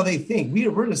 And that's how they think.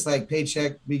 We're just like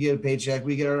paycheck. We get a paycheck.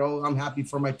 We get our, I'm happy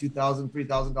for my $2,000,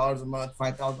 $3,000 a month,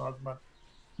 $5,000 a month.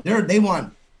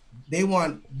 They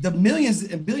want the millions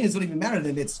and billions don't even matter to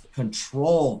them. It's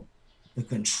control. The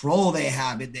control they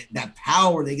have, that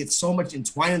power, they get so much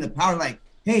entwined in the power. Like,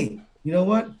 hey, you know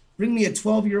what? Bring me a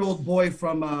 12-year-old boy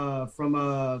from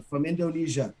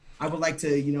Indonesia. I would like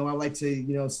to,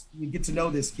 you get to know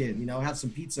this kid. Have some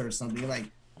pizza or something. You're like,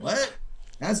 what?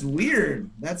 That's weird.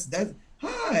 That's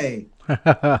hi.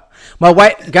 My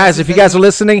wife, guys, if you guys are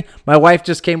listening, my wife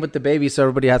just came with the baby, so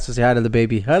everybody has to say hi to the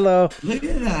baby. Hello. Look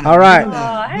at that. All right.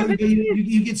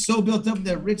 You get so built up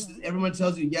that rich, everyone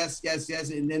tells you yes, yes, yes,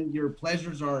 and then your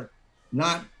pleasures are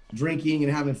not drinking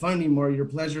and having fun anymore. Your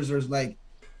pleasures are like,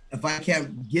 if I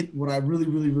can't get what I really,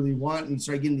 really, really want, and you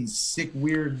start getting these sick,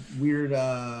 weird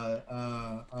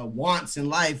wants in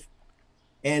life,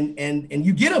 and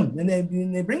you get them, and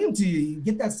they bring them to you. You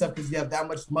get that stuff because you have that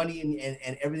much money,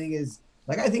 and everything is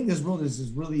like, I think this world is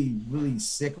really, really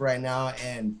sick right now,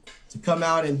 and to come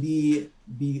out and be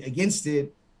against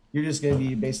it, you're just going to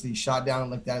be basically shot down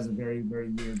and looked at as a very, very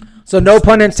weird. So no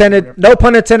pun intended. No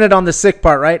pun intended on the sick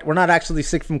part, right? We're not actually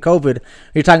sick from COVID.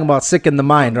 You're talking about sick in the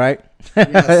mind, right?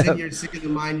 Yeah, you're sick in the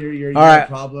mind. You're a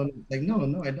problem. Like,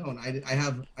 no, I don't.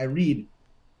 I read.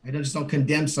 I just don't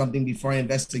condemn something before I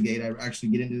investigate. I actually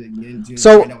get into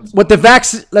so with the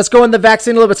vaccine, let's go in the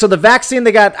vaccine a little bit. So the vaccine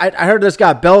they got, I heard this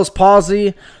got Bell's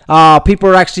palsy. People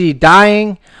are actually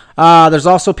dying. There's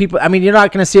also people, I mean, you're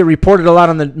not going to see it reported a lot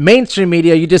on the mainstream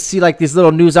media. You just see like these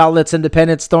little news outlets,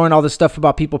 independents throwing all this stuff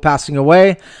about people passing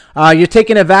away. You're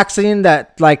taking a vaccine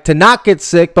that like to not get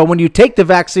sick, but when you take the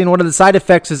vaccine, one of the side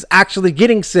effects is actually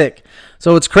getting sick.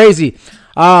 So it's crazy.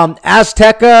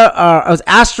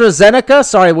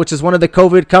 AstraZeneca, which is one of the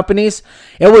COVID companies,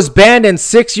 it was banned in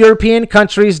 6 European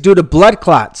countries due to blood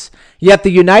clots. Yet the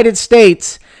United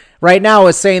States right now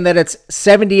is saying that it's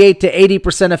 78 to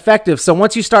 80% effective. So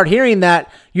once you start hearing that,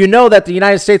 you know that the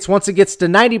United States, once it gets to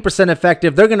 90%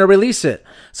 effective, they're going to release it.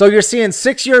 So you're seeing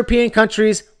 6 European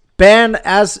countries ban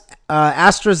as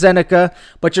AstraZeneca,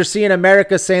 but you're seeing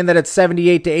America saying that it's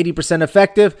 78 to 80%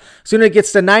 effective. Soon it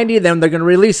gets to 90, then they're going to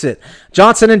release it.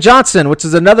 Johnson & Johnson, which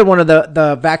is another one of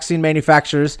the vaccine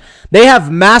manufacturers, they have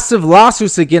massive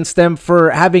lawsuits against them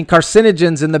for having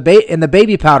carcinogens in the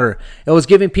baby powder. It was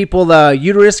giving people the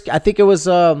uterus, I think it was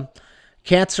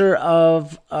cancer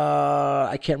of,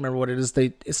 I can't remember what it is.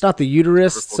 It's not the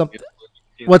uterus, something.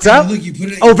 What's up? Look,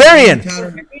 ovarian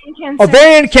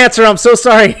cancer. I'm so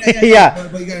sorry. Yeah.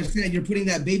 But you gotta understand, you're putting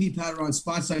that baby powder on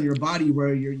spots on your body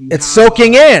where it's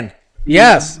soaking in.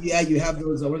 Yes. You have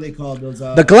those. What are they called? Those.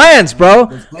 The glands, bro.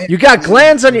 You got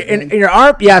glands on in your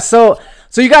arm. Yeah. So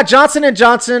you got Johnson &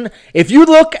 Johnson. If you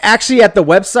look actually at the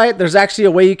website, there's actually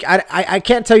a way. I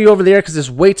can't tell you over there because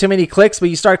there's way too many clicks. But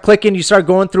you start clicking, you start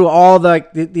going through all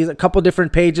these a couple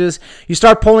different pages. You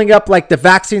start pulling up like the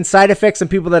vaccine side effects and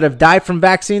people that have died from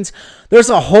vaccines. There's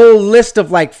a whole list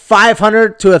of like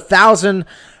 500 to 1,000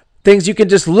 things. You can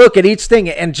just look at each thing.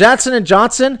 And Johnson &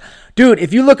 Johnson, dude,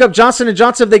 if you look up Johnson &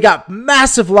 Johnson, they got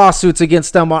massive lawsuits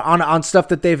against them on stuff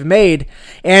that they've made.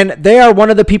 And they are one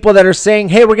of the people that are saying,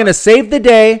 hey, we're going to save the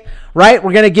day, right?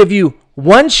 We're going to give you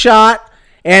one shot.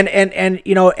 And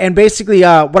basically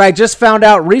what I just found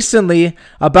out recently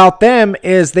about them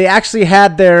is they actually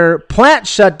had their plant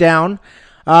shut down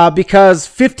because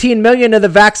 15 million of the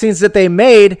vaccines that they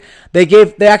made,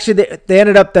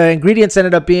 the ingredients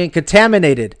ended up being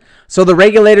contaminated. So the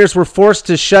regulators were forced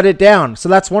to shut it down. So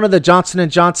that's one of the Johnson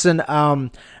 & Johnson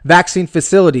vaccine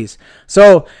facilities.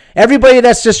 So everybody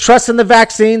that's just trusting the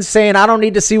vaccines, saying, I don't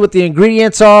need to see what the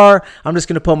ingredients are, I'm just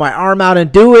going to put my arm out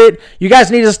and do it. You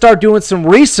guys need to start doing some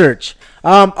research.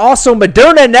 Also,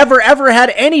 Moderna never, ever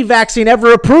had any vaccine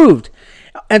ever approved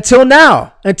until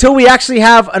now, until we actually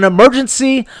have an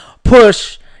emergency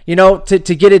push,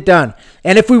 to get it done.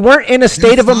 And if we weren't in a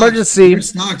state of emergency...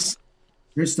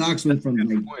 Their stocks went from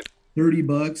like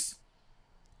 $30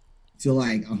 to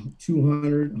like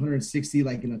 200, 160,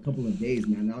 like in a couple of days,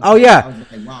 man.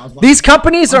 These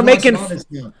companies are making...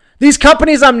 These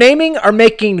companies I'm naming are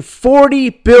making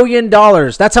 $40 billion.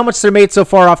 That's how much they're made so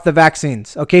far off the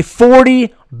vaccines. Okay,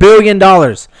 $40 billion.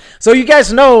 So you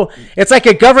guys know it's like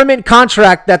a government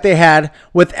contract that they had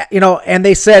with, and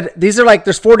they said these are like,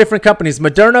 there's 4 different companies: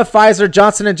 Moderna, Pfizer,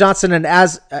 Johnson & Johnson, and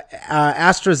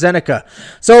AstraZeneca.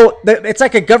 So it's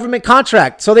like a government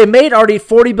contract. So they made already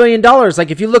 $40 billion. Like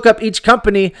if you look up each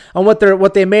company on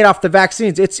what they made off the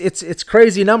vaccines, it's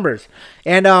crazy numbers.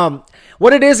 And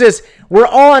what it is we're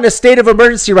all in a state of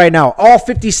emergency right now, all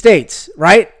 50 states,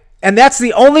 right? And that's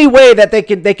the only way that they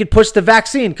could push the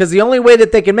vaccine, because the only way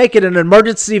that they can make it an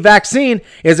emergency vaccine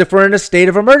is if we're in a state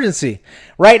of emergency.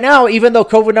 Right now, even though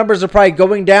COVID numbers are probably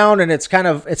going down and it's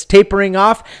tapering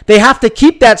off, they have to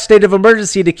keep that state of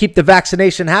emergency to keep the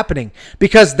vaccination happening,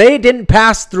 because they didn't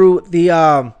pass through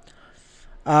the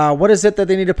what is it that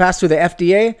they need to pass through the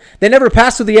FDA? They never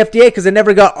passed through the FDA because they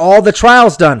never got all the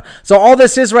trials done. So all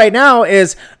this is right now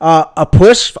is a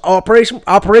push,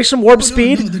 Operation Warp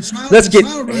Speed. The trial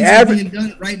runs are being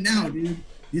done right now, dude.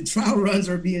 The trial runs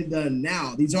are being done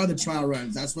now. These are the trial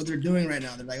runs. That's what they're doing right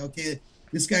now. They're like, okay,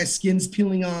 this guy's skin's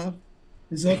peeling off.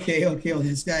 It's okay. Well,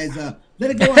 this guy's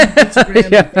let it go on Instagram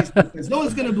and Facebook, because no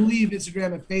one's gonna believe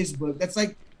Instagram and Facebook. It's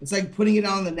like putting it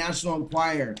on the National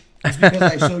Enquirer. It's because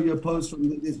I showed you a post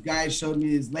from this guy showed me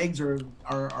his legs are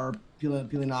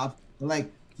peeling off. But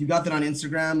like, you got that on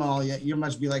Instagram? Oh yeah, you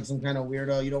must be like some kind of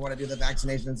weirdo. You don't want to do the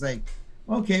vaccination. It's like,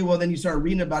 okay, well then you start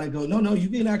reading about it and go, no, you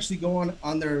can actually go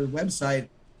on their website.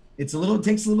 It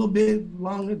takes a little bit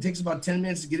long. It takes about 10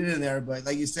 minutes to get it in there. But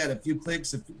like you said, a few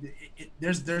clicks,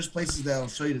 there's places that'll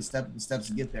show you the steps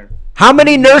to get there. How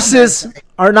many nurses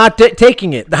are not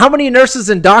taking it? How many nurses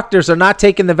and doctors are not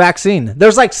taking the vaccine?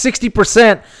 There's like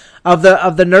 60% of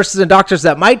the nurses and doctors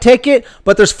that might take it,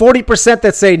 but there's 40%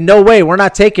 that say, no way, we're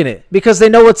not taking it, because they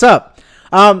know what's up.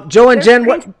 Joe and Jen,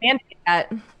 what's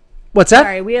that?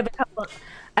 Sorry, we have a couple.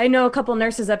 I know a couple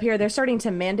nurses up here, they're starting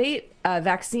to mandate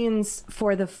vaccines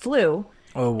for the flu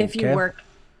if you work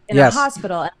in a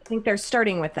hospital. And I think they're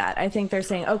starting with that. I think they're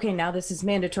saying, okay, now this is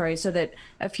mandatory so that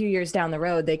a few years down the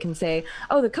road, they can say,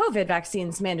 oh, the COVID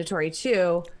vaccine's mandatory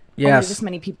too. Only this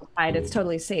many people died. It's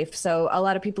totally safe. So a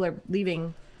lot of people are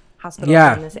leaving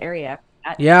hospitals in this area.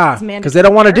 Because they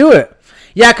don't want to do it.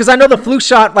 Yeah, because I know the flu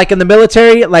shot, like in the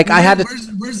military, like I had to.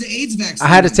 Where's the AIDS vaccine? I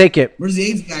had to take it. Where's the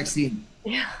AIDS vaccine?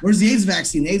 Yeah. Where's the AIDS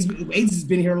vaccine? AIDS has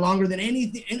been here longer than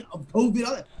anything.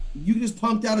 COVID, you just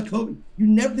pumped out a COVID.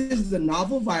 This is a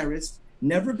novel virus,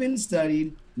 never been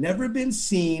studied, never been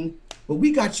seen, but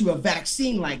we got you a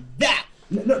vaccine like that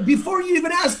before you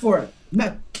even asked for it.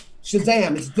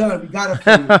 Shazam! It's done. We got it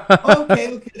for you.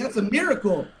 Okay, that's a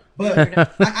miracle. But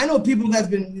I know people that's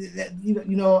been,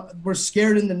 were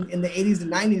scared in the 80s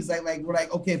and 90s. Like we're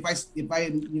like, okay, if I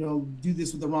do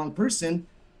this with the wrong person,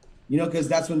 because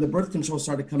that's when the birth control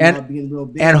started coming out, being real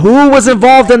big. And who was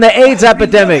involved in the AIDS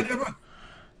epidemic?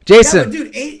 Jason,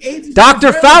 AIDS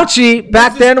Dr. Fauci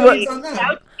back then.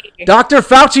 Dr.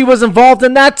 Fauci was involved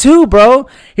in that too, bro.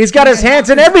 He's got his hands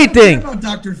in everything. I don't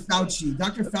care about Dr. Fauci.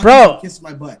 Dr. Fauci can kiss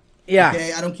my butt. Yeah.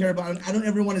 Okay, I don't care about him. I don't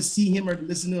ever want to see him or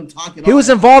listen to him talk at all. He was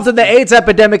involved in the AIDS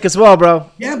epidemic as well, bro.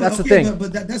 Yeah, but that's the thing.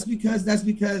 But that's because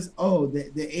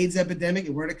the AIDS epidemic,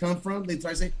 where'd it come from? They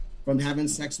try to say from having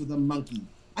sex with a monkey.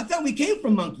 I thought we came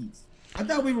from monkeys. I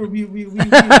thought we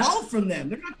evolved from them.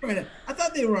 They're not trying to. I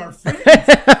thought they were our friends.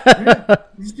 They're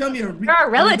our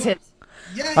relatives.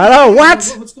 Yeah. I know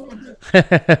what. What's going on there?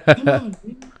 Come on,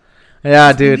 dude.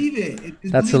 Yeah, dude.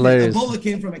 That's hilarious. Ebola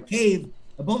came from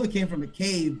a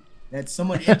cave that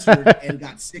someone entered and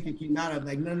got sick and came out of.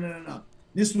 Like, no.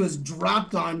 This was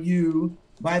dropped on you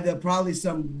by probably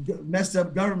some messed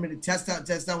up government to test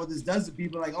out what this does to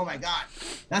people. Like, oh my God,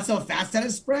 that's how fast that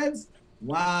it spreads.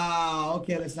 Wow.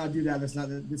 Okay, let's not do that.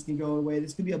 This can go away.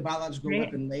 This could be a biological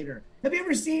weapon later. Have you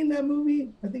ever seen that movie?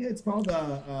 I think it's called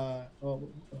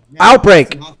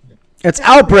Outbreak. It's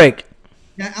Outbreak.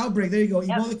 Yeah, Outbreak. There you go.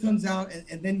 Ebola comes out,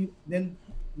 and then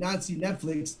now it's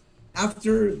Netflix.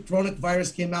 After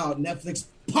coronavirus came out, Netflix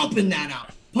pumping that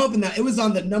out. It was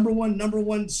on the number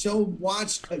one show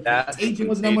watched. Contagion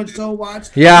was number one show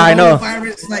watched. Yeah, I know.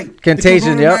 Virus, like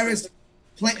Contagion,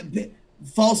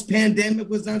 false pandemic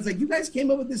was done. It's like, you guys came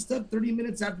up with this stuff 30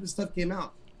 minutes after this stuff came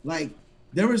out. Like,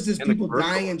 there was just people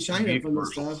dying in China from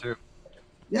this stuff. Too.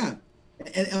 Yeah,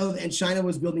 and China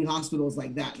was building hospitals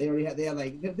like that. They had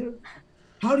like,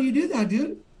 how do you do that,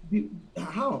 dude?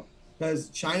 How? Because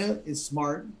China is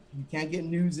smart. You can't get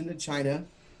news into China.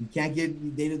 You can't get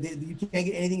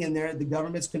anything in there. The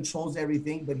government controls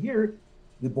everything. But here,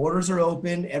 the borders are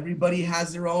open. Everybody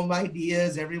has their own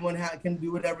ideas. Everyone can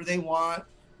do whatever they want.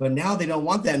 But now they don't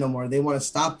want that no more. They want to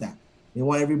stop that. They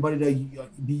want everybody to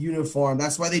be uniform.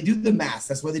 That's why they do the masks.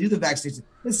 That's why they do the vaccination.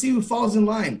 Let's see who falls in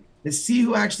line. Let's see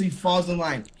who actually falls in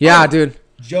line. Yeah, dude.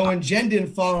 Joe and Jen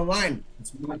didn't fall in line.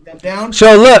 Let's mark them down.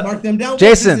 So look, mark them down.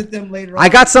 Jason, I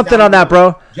got something on that,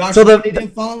 bro. Josh, so they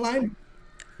didn't fall in line.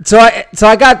 So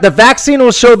I got the vaccine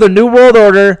will show the new world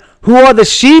order. Who are the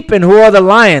sheep and who are the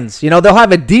lions? They'll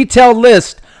have a detailed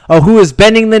list of who is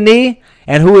bending the knee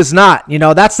and who is not.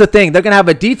 That's the thing. They're going to have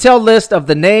a detailed list of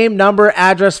the name, number,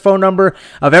 address, phone number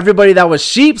of everybody that was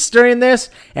sheeps during this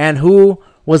and who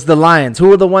was the lions.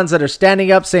 Who are the ones that are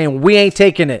standing up saying, we ain't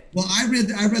taking it? Well, I read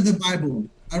the Bible.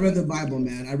 I read the Bible,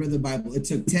 man. I read the Bible. It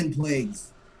took 10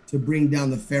 plagues to bring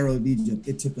down the Pharaoh of Egypt.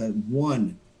 It took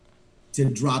one to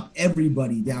drop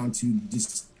everybody down to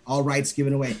just all rights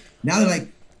given away. Now they're like,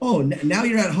 oh, now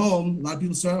you're at home. A lot of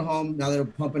people start at home. Now they're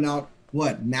pumping out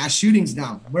what? Mass shootings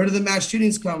now. Where do the mass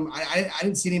shootings come? I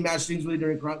didn't see any mass shootings really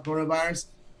during coronavirus.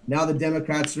 Now the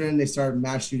Democrats are in. They start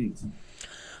mass shootings.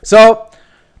 So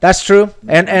that's true.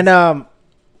 And I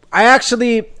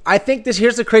think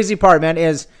here's the crazy part, man,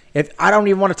 is if I don't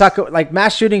even want to talk like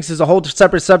mass shootings is a whole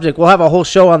separate subject. We'll have a whole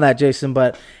show on that, Jason.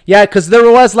 But yeah, because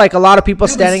there was like a lot of people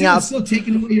standing out. Still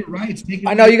taking away your rights.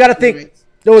 I know you got to think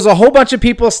there was a whole bunch of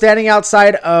people standing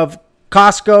outside of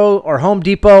Costco or Home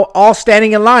Depot, all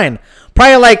standing in line.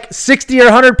 Probably like 60 or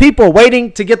 100 people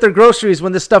waiting to get their groceries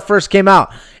when this stuff first came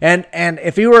out. And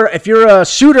if you're a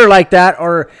shooter like that,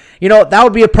 or that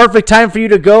would be a perfect time for you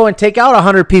to go and take out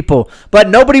 100 people. But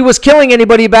nobody was killing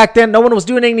anybody back then. No one was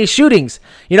doing any shootings.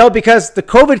 Because the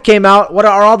COVID came out. What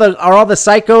are all the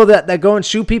psycho that go and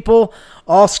shoot people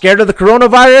all scared of the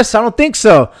coronavirus? I don't think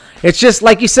so. It's just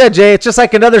like you said, Jay. It's just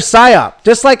like another psyop.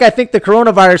 Just like I think the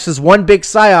coronavirus is one big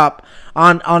psyop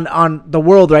on the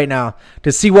world right now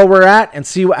to see what we're at and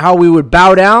see how we would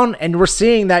bow down. And we're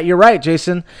seeing that. You're right,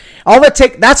 Jason.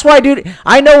 That's why, dude,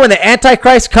 I know when the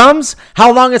Antichrist comes,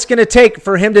 how long it's going to take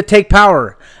for him to take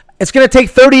power. it's going to take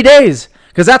 30 days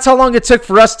because that's how long it took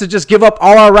for us to just give up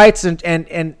all our rights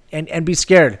and be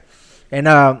scared. And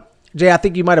Jay, I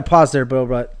think you might have paused there, bro,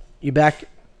 but you back?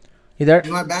 You there?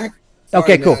 Am I back? Sorry,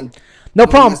 okay, cool. Man. No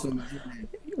problem.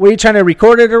 Were you trying to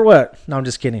record it or what? No, I'm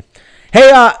just kidding.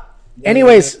 Hey,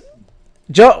 anyways,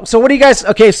 Joe, so what do you guys,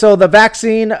 okay, so the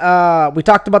vaccine, we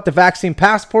talked about the vaccine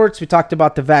passports. We talked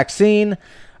about the vaccine.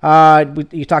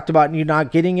 You talked about you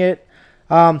not getting it.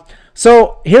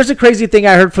 So here's a crazy thing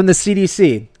I heard from the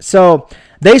CDC. So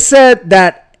they said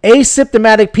that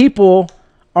asymptomatic people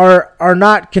are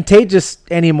not contagious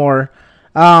anymore.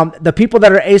 The people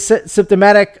that are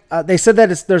asymptomatic, they said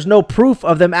that there's no proof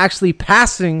of them actually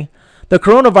passing the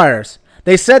coronavirus.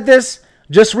 They said this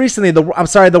just recently. The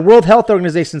World Health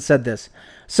Organization said this.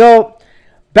 So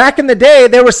back in the day,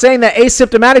 they were saying that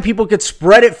asymptomatic people could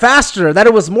spread it faster, that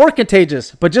it was more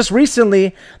contagious. But just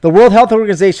recently, the World Health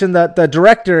Organization, the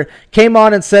director, came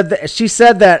on and said that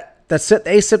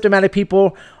asymptomatic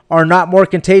people are not more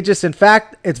contagious. In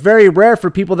fact, it's very rare for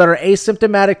people that are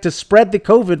asymptomatic to spread the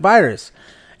COVID virus.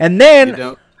 And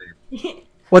then,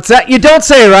 what's that? You don't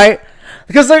say, right?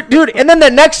 Because dude, and then the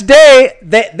next day,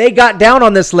 they got down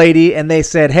on this lady and they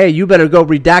said, hey, you better go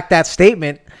redact that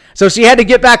statement. So she had to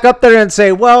get back up there and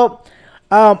say, well,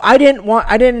 I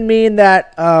didn't mean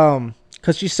that,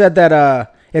 because she said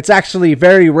that it's actually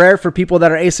very rare for people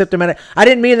that are asymptomatic. I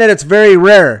didn't mean that it's very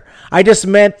rare. I just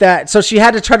meant that. So she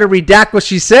had to try to redact what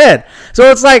she said. So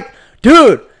it's like,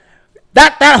 dude,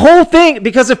 that whole thing,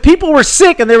 because if people were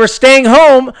sick and they were staying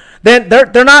home, then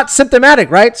they're not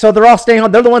symptomatic, right? So they're all staying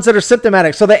home. They're the ones that are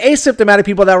symptomatic. So the asymptomatic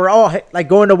people that were all like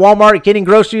going to Walmart, getting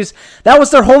groceries, that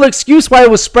was their whole excuse why it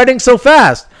was spreading so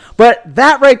fast. But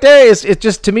that right there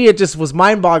to me, it just was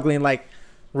mind boggling. Like,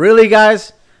 really,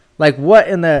 guys? Like, what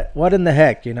in the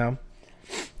heck, you know?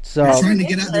 So they're trying to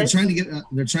get out.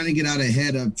 They're trying to get out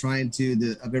ahead of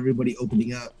of everybody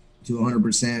opening up to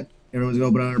 100%. Everyone's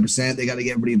going to open 100%. They got to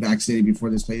get everybody vaccinated before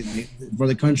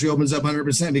the country opens up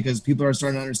 100%, because people are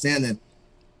starting to understand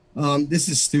that this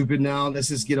is stupid now. Let's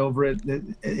just get over it.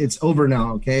 It's over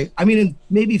now, okay? I mean, in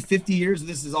maybe 50 years,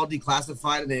 this is all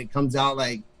declassified, and it comes out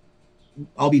like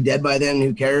I'll be dead by then.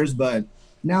 Who cares? But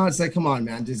now it's like, come on,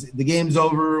 man. Just the game's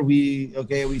over.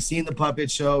 We've seen the puppet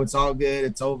show. It's all good.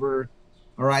 It's over.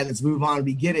 All right, let's move on.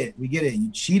 We get it.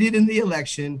 You cheated in the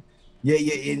election. Yeah,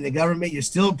 in the government, you're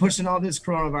still pushing all this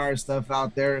coronavirus stuff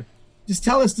out there. Just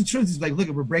tell us the truth. It's like, look,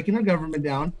 we're breaking our government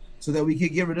down so that we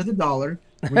could get rid of the dollar.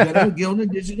 We're going to give the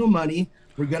digital money.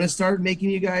 We're going to start making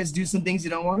you guys do some things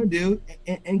you don't want to do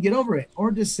and get over it.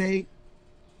 Or just say,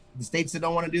 the states that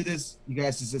don't want to do this, you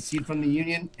guys just secede from the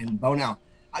union and bone out.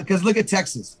 Because look at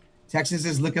Texas. Texas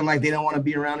is looking like they don't want to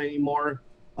be around anymore.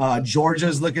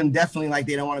 Georgia's looking definitely like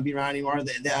they don't want to be around anymore.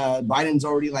 Biden's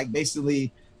already like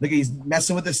basically... Look, he's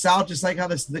messing with the South, just like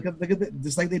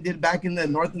just like they did back in the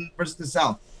North versus the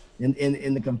South.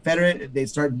 In the Confederate, they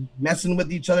started messing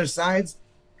with each other's sides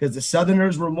because the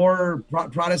Southerners were more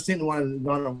Protestant and wanted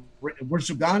to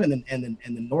worship God, and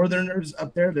the Northerners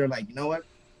up there, they're like, you know what?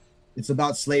 It's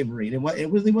about slavery. And it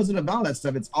really wasn't about that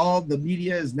stuff. It's all the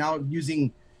media is now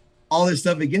using all this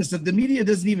stuff against it. The media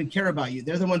doesn't even care about you.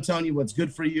 They're the one telling you what's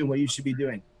good for you and what you should be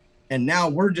doing. And now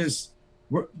we're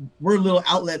a little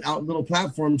outlet, little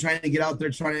platform trying to get out there,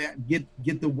 trying to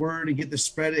get the word and get the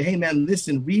spread. Hey man,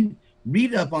 listen,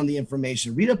 read up on the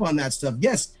information, read up on that stuff.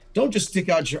 Yes, don't just stick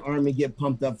out your arm and get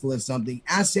pumped up full of something.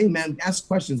 Ask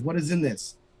questions. What is in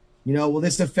this? You know, will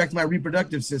this affect my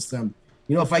reproductive system?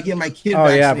 You know, if I get my kid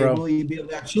vaccinated, will you be able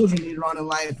to have children later on in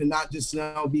life and not just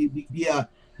be a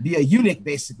eunuch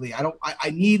basically? I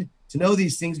need to know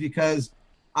these things because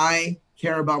I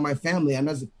care about my family. I'm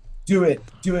not. Do it,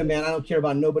 man. I don't care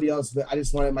about nobody else, but I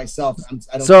just want it myself. I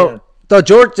don't care. So,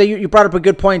 George, you brought up a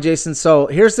good point, Jason. So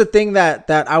here's the thing that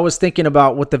I was thinking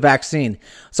about with the vaccine.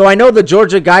 So I know the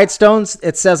Georgia Guidestones,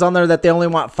 it says on there that they only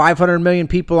want 500 million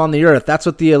people on the earth. That's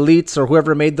what the elites or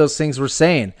whoever made those things were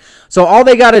saying. So all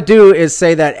they got to do is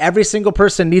say that every single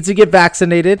person needs to get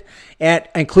vaccinated, and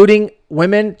including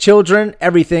women, children,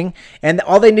 everything. And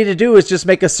all they need to do is just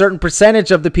make a certain percentage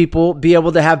of the people be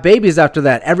able to have babies after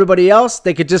that. Everybody else,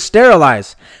 they could just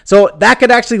sterilize. So that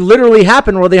could actually literally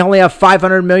happen where they only have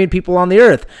 500 million people on the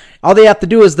earth. All they have to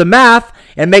do is the math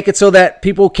and make it so that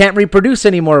people can't reproduce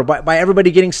anymore by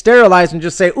everybody getting sterilized and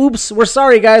just say, oops, we're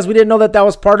sorry, guys. We didn't know that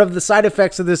was part of the side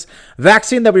effects of this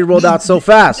vaccine that we rolled out so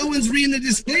fast. No one's reading the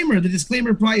disclaimer. The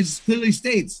disclaimer probably clearly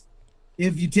states,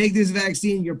 if you take this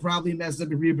vaccine, you're probably messed up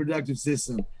your reproductive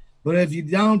system. But if you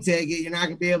don't take it, you're not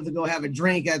going to be able to go have a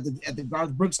drink at the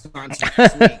Garth Brooks concert.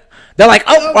 They're like,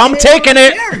 oh, I'm taking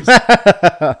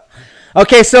it.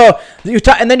 Okay, so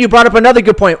and then you brought up another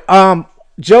good point.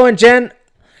 Joe and Jen,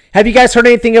 have you guys heard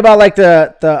anything about like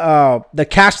the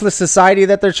cashless society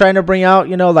that they're trying to bring out?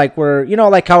 You know, like where, you know,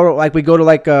 like how like we go to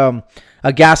like a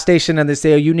gas station and they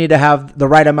say, oh, you need to have the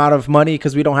right amount of money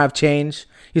because we don't have change.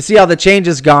 You see how the change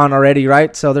is gone already,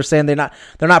 right? So they're saying they're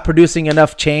not producing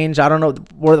enough change. I don't know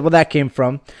where that came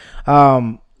from.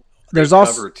 There's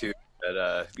also too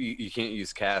that you can't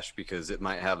use cash because it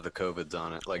might have the COVIDs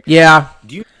on it. Like, yeah.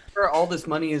 Do you know where all this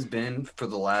money has been for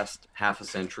the last half a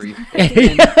century?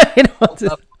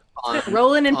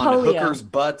 Rolling in polio. Hookers'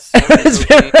 butts.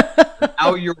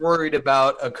 Now you're worried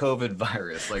about a COVID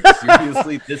virus. Like,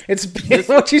 seriously,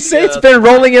 what you say? It's been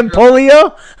rolling in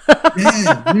polio.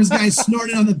 Yeah, there's guys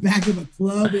snorting on the back of a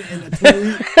club in the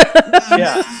toilet.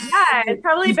 Yeah, it's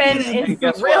probably been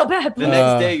real bad. The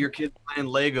next day, your kid's buying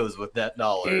Legos with that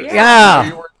dollar.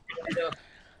 Yeah.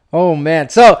 Oh man.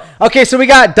 So we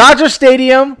got Dodger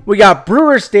Stadium, we got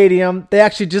Brewer Stadium. They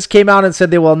actually just came out and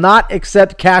said they will not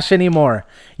accept cash anymore.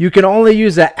 You can only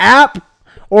use an app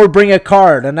or bring a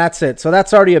card, and that's it. So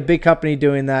that's already a big company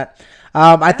doing that.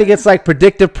 I think it's like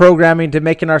predictive programming to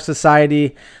making our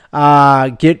society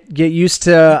get used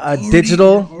to a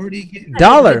digital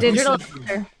dollar. Digital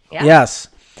dollar. Yeah. Yes.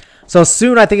 So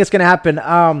soon I think it's going to happen.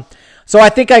 So I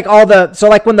think like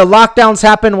like when the lockdowns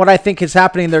happen, what I think is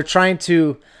happening, they're trying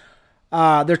to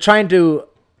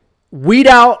weed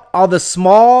out all the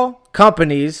small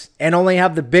companies and only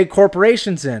have the big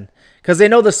corporations in, because they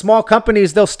know the small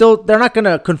companies, they're not going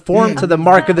to conform to the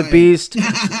mark of the beast.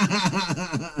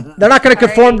 They're not going to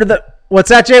conform to the, what's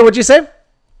that, Jay? What'd you say?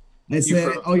 I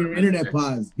said, oh, your internet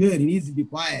paused. Good. He needs to be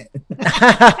quiet.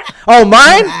 Oh,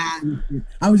 mine?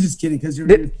 I was just kidding because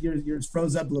yours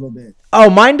froze up a little bit. Oh,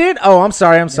 mine did? Oh, I'm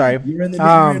sorry. You were in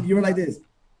the you were like this.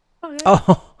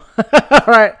 Oh, all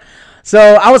right. So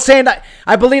I was saying that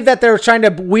I believe that they're trying to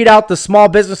weed out the small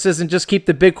businesses and just keep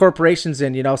the big corporations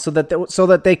in, you know, so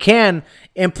that they can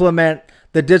implement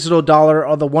the digital dollar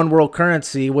or the one world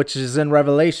currency, which is in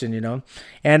Revelation, you know,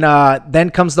 and then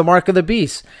comes the mark of the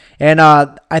beast. And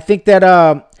I think that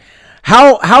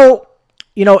how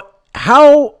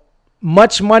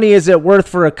much money is it worth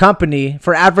for a company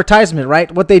for advertisement,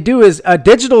 right? What they do is a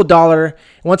digital dollar.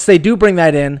 Once they do bring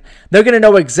that in, they're going to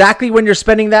know exactly when you're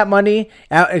spending that money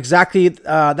at exactly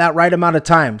that right amount of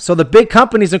time. So the big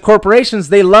companies and corporations,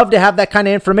 they love to have that kind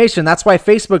of information. That's why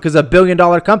Facebook is a $1 billion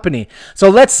company. So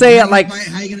let's say how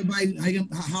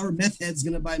are meth heads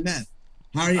going to buy meth?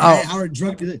 How are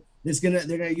drug they're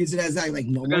gonna use it as like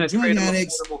no more drug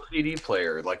addicts. A portable CD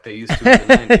player like they used to in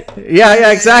the 90s.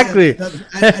 Yeah, exactly.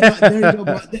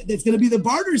 It's gonna be the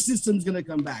barter system's gonna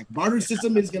come back. Barter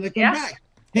system is gonna come back.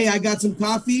 Hey, I got some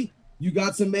coffee. You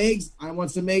got some eggs. I want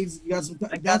some eggs. You got some.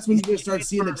 That's when you're gonna start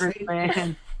seeing the trade.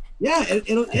 Yeah,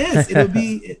 it'll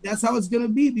be. That's how it's gonna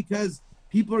be, because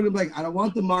people are gonna be like, I don't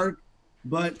want the mark,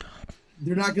 but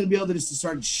they're not going to be able to just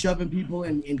start shoving people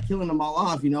and killing them all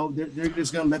off. You know, they're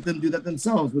just going to let them do that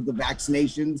themselves with the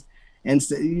vaccinations. And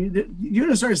so you're going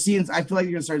to start seeing, I feel like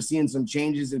you're going to start seeing some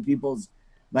changes in people's,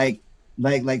 like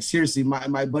seriously,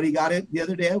 my buddy got it the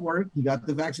other day at work. He got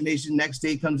the vaccination. Next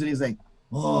day comes in, he's like,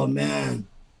 oh man,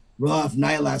 rough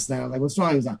night last night. I was like, what's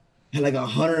wrong? He's like, I had like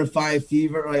 105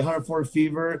 fever, like 104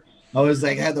 fever. I was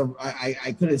like, I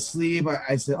couldn't sleep.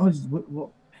 I said, oh, what?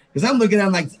 Because I'm looking at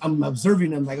him like, I'm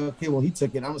observing him like, okay, well, he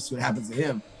took it. I'm going to see what happens to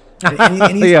him.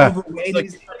 And he's overweight. Like,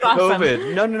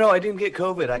 COVID. No, I didn't get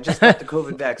COVID. I just got the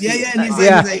COVID vaccine. Yeah. And he's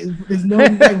like, there's no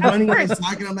like running when he's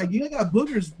talking. I'm like, you got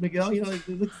boogers, Miguel. You know,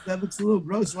 that looks a little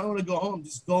gross. Why don't I want to go home?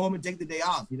 Just go home and take the day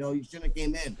off. You know, you shouldn't have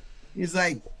came in. He's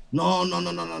like, no.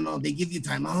 They give you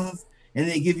time off. And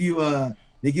they give you like,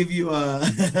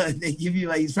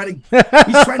 he's trying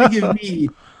to give me.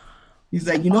 He's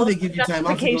like, you know, they give you time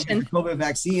off to go get the COVID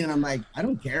vaccine. And I'm like, I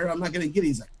don't care. I'm not going to get it.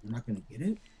 He's like, you're not going to get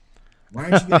it? Why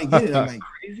aren't you going to get it? I'm like,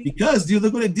 because, dude,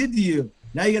 look what it did to you.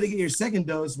 Now you got to get your second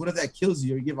dose. What if that kills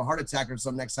you or you give a heart attack or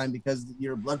something next time because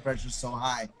your blood pressure is so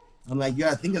high? I'm like, you got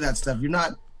to think of that stuff. You're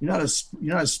not a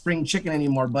spring chicken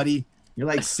anymore, buddy. You're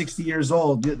like 60 years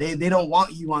old. They don't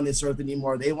want you on this earth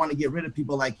anymore. They want to get rid of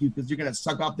people like you because you're going to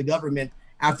suck off the government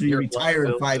after you retire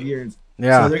in 5 years.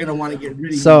 Yeah. So they're gonna want to get rid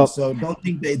of you. So don't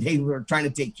think they were trying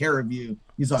to take care of you.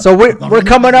 Like, so we're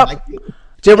coming up,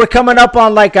 Jay. We're coming up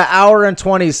on like an hour and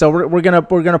 20. So we're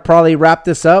gonna probably wrap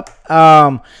this up.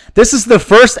 This is the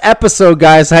first episode,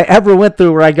 guys, I ever went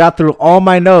through where I got through all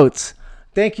my notes.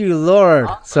 Thank you, Lord.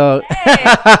 Awesome.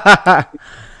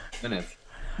 So.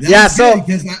 Yeah, so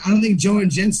because I don't think Joe and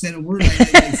Jen said a word like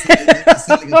that. They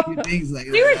said like a few things like.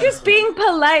 We were just being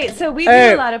polite. So we do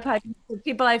a lot of podcasts with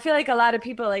people. I feel like a lot of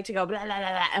people like to go blah blah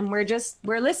blah, and we're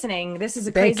listening. This is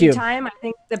a crazy time. I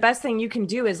think the best thing you can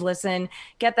do is listen,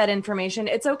 get that information.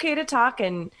 It's okay to talk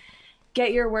and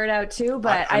get your word out too.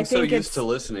 But I'm I think so used to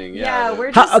listening. Yeah,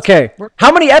 we're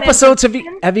How many episodes have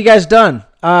you guys done?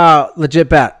 Legit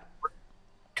Bat.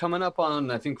 Coming up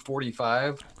on, I think,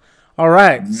 45. All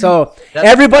right. So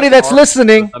everybody that's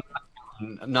listening.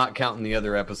 I'm not counting the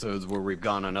other episodes where we've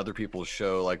gone on other people's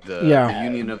show, like the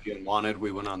Union of the Unwanted.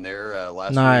 We went on there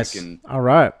last week. And all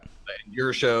right.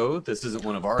 Your show. This isn't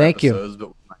one of our Thank episodes,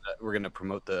 you. But we're going to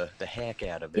promote the heck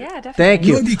out of it. Yeah, definitely. Thank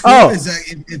you. What would be cool is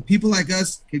that if people like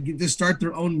us could just start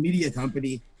their own media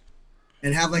company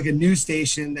and have like a news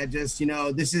station that just,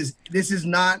 this is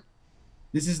not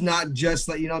just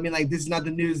like, what I mean? Like, this is not the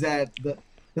news that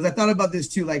because I thought about this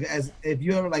too, like as if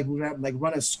you ever like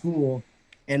run a school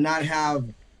and not have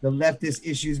the leftist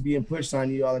issues being pushed on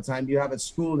you all the time. You have a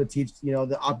school to teach,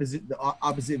 the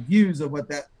opposite views of what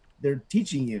that they're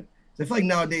teaching you. So I feel like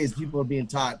nowadays people are being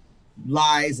taught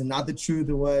lies and not the truth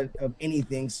of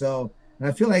anything. So, and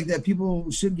I feel like that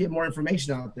people should get more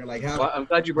information out there. Like well, I'm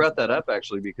glad you brought that up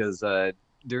actually, because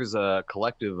there's a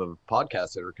collective of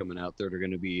podcasts that are coming out there. They're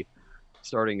going to be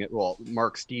starting it. Well,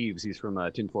 Mark Steves, he's from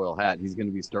Tinfoil Hat. He's going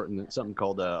to be starting something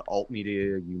called Alt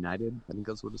Media United. I think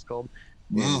that's what it's called.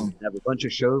 Wow. And have a bunch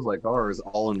of shows like ours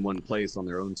all in one place on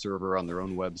their own server, on their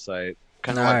own website,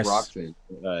 kind of Nice. like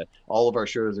Rockfin. All of our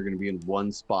shows are going to be in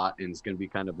one spot, and it's going to be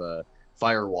kind of a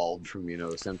firewalled from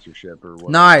censorship or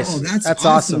whatever. Nice. Oh, that's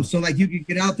awesome. So like you could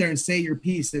get out there and say your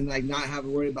piece and like not have to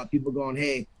worry about people going,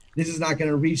 hey, this is not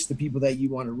going to reach the people that you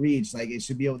want to reach. Like it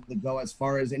should be able to go as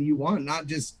far as and you want, not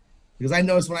just because I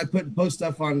noticed when I post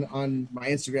stuff on my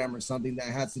Instagram or something that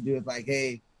has to do with like,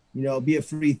 hey, be a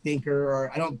free thinker,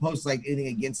 or I don't post like anything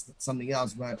against something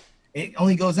else, but it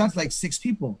only goes out to like 6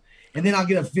 people. And then I'll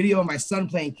get a video of my son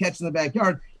playing catch in the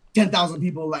backyard. 10,000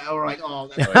 people are like, oh,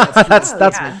 that's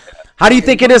How do you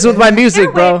think it is with my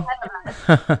music, bro?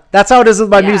 That's how it is with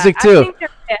my music too.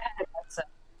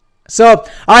 So, all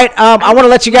right, I want to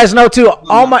let you guys know too.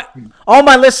 All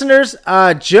my listeners,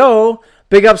 Joe.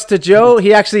 Big ups to Joe.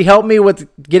 He actually helped me with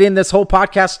getting this whole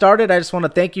podcast started. I just want to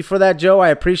thank you for that, Joe. I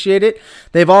appreciate it.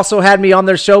 They've also had me on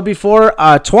their show before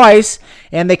twice,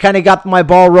 and they kind of got my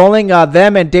ball rolling.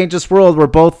 Them and Dangerous World were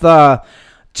both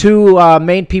two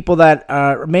main people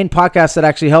main podcasts that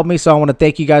actually helped me. So I want to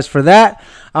thank you guys for that.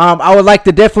 I would like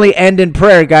to definitely end in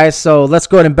prayer, guys. So let's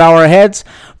go ahead and bow our heads.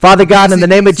 Father God, in the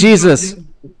name of Jesus.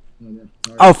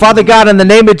 Oh, Father God, in the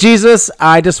name of Jesus,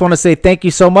 I just want to say thank you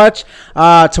so much.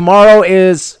 Tomorrow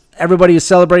is everybody is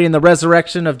celebrating the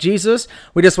resurrection of Jesus.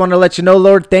 We just want to let you know,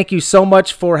 Lord, thank you so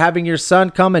much for having your son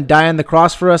come and die on the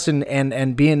cross for us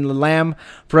and being the lamb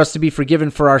for us to be forgiven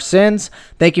for our sins.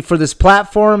 Thank you for this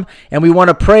platform. And we want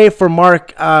to pray for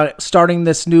Mark starting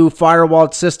this new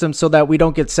firewalled system so that we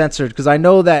don't get censored. Because I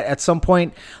know that at some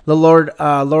point, the Lord,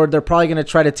 they're probably going to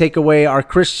try to take away our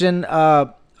Christian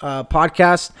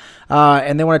podcast,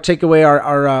 and they want to take away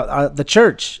our the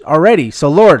church already. So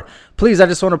Lord, please, I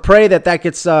just want to pray that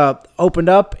gets opened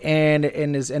up and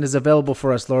is available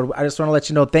for us, Lord. I just want to let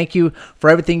you know, thank you for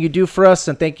everything you do for us,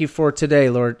 and thank you for today,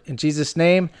 Lord. In Jesus'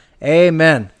 name,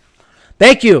 amen.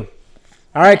 Thank you.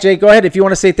 All right, Jay, go ahead. If you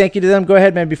want to say thank you to them, go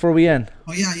ahead, man, before we end.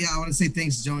 Oh, yeah. I want to say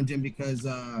thanks to Joe and Jim because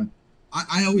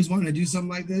I always wanted to do something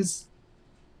like this.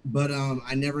 But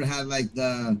I never had like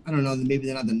I don't know, maybe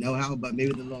they're not the know-how, but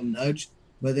maybe the little nudge.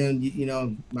 But then,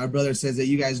 my brother says that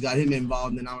you guys got him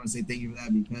involved, and I want to say thank you for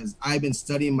that because I've been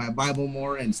studying my Bible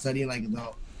more and studying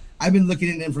I've been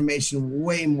looking at information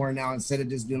way more now instead of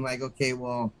just being like, okay,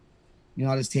 well,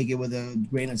 I'll just take it with a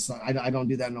grain of salt. I don't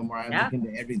do that no more. I look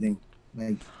into everything,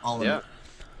 like all of it.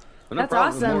 That's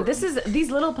awesome. These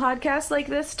little podcasts like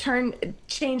this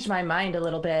changed my mind a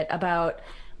little bit about.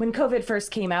 When COVID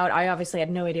first came out, I obviously had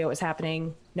no idea what was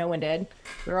happening. No one did.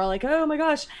 We were all like, oh my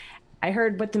gosh. I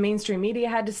heard what the mainstream media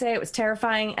had to say. It was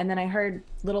terrifying. And then I heard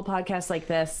little podcasts like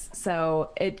this.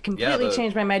 So it completely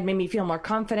changed my mind, made me feel more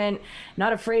confident,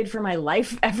 not afraid for my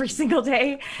life every single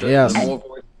day. Yes. The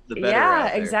more the better. Yeah,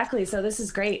 exactly. So this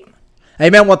is great.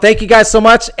 Amen. Well, thank you guys so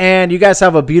much. And you guys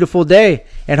have a beautiful day.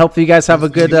 And hopefully you guys have a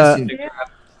good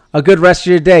rest of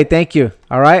your day. Thank you.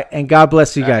 All right. And God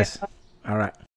bless you guys. All right.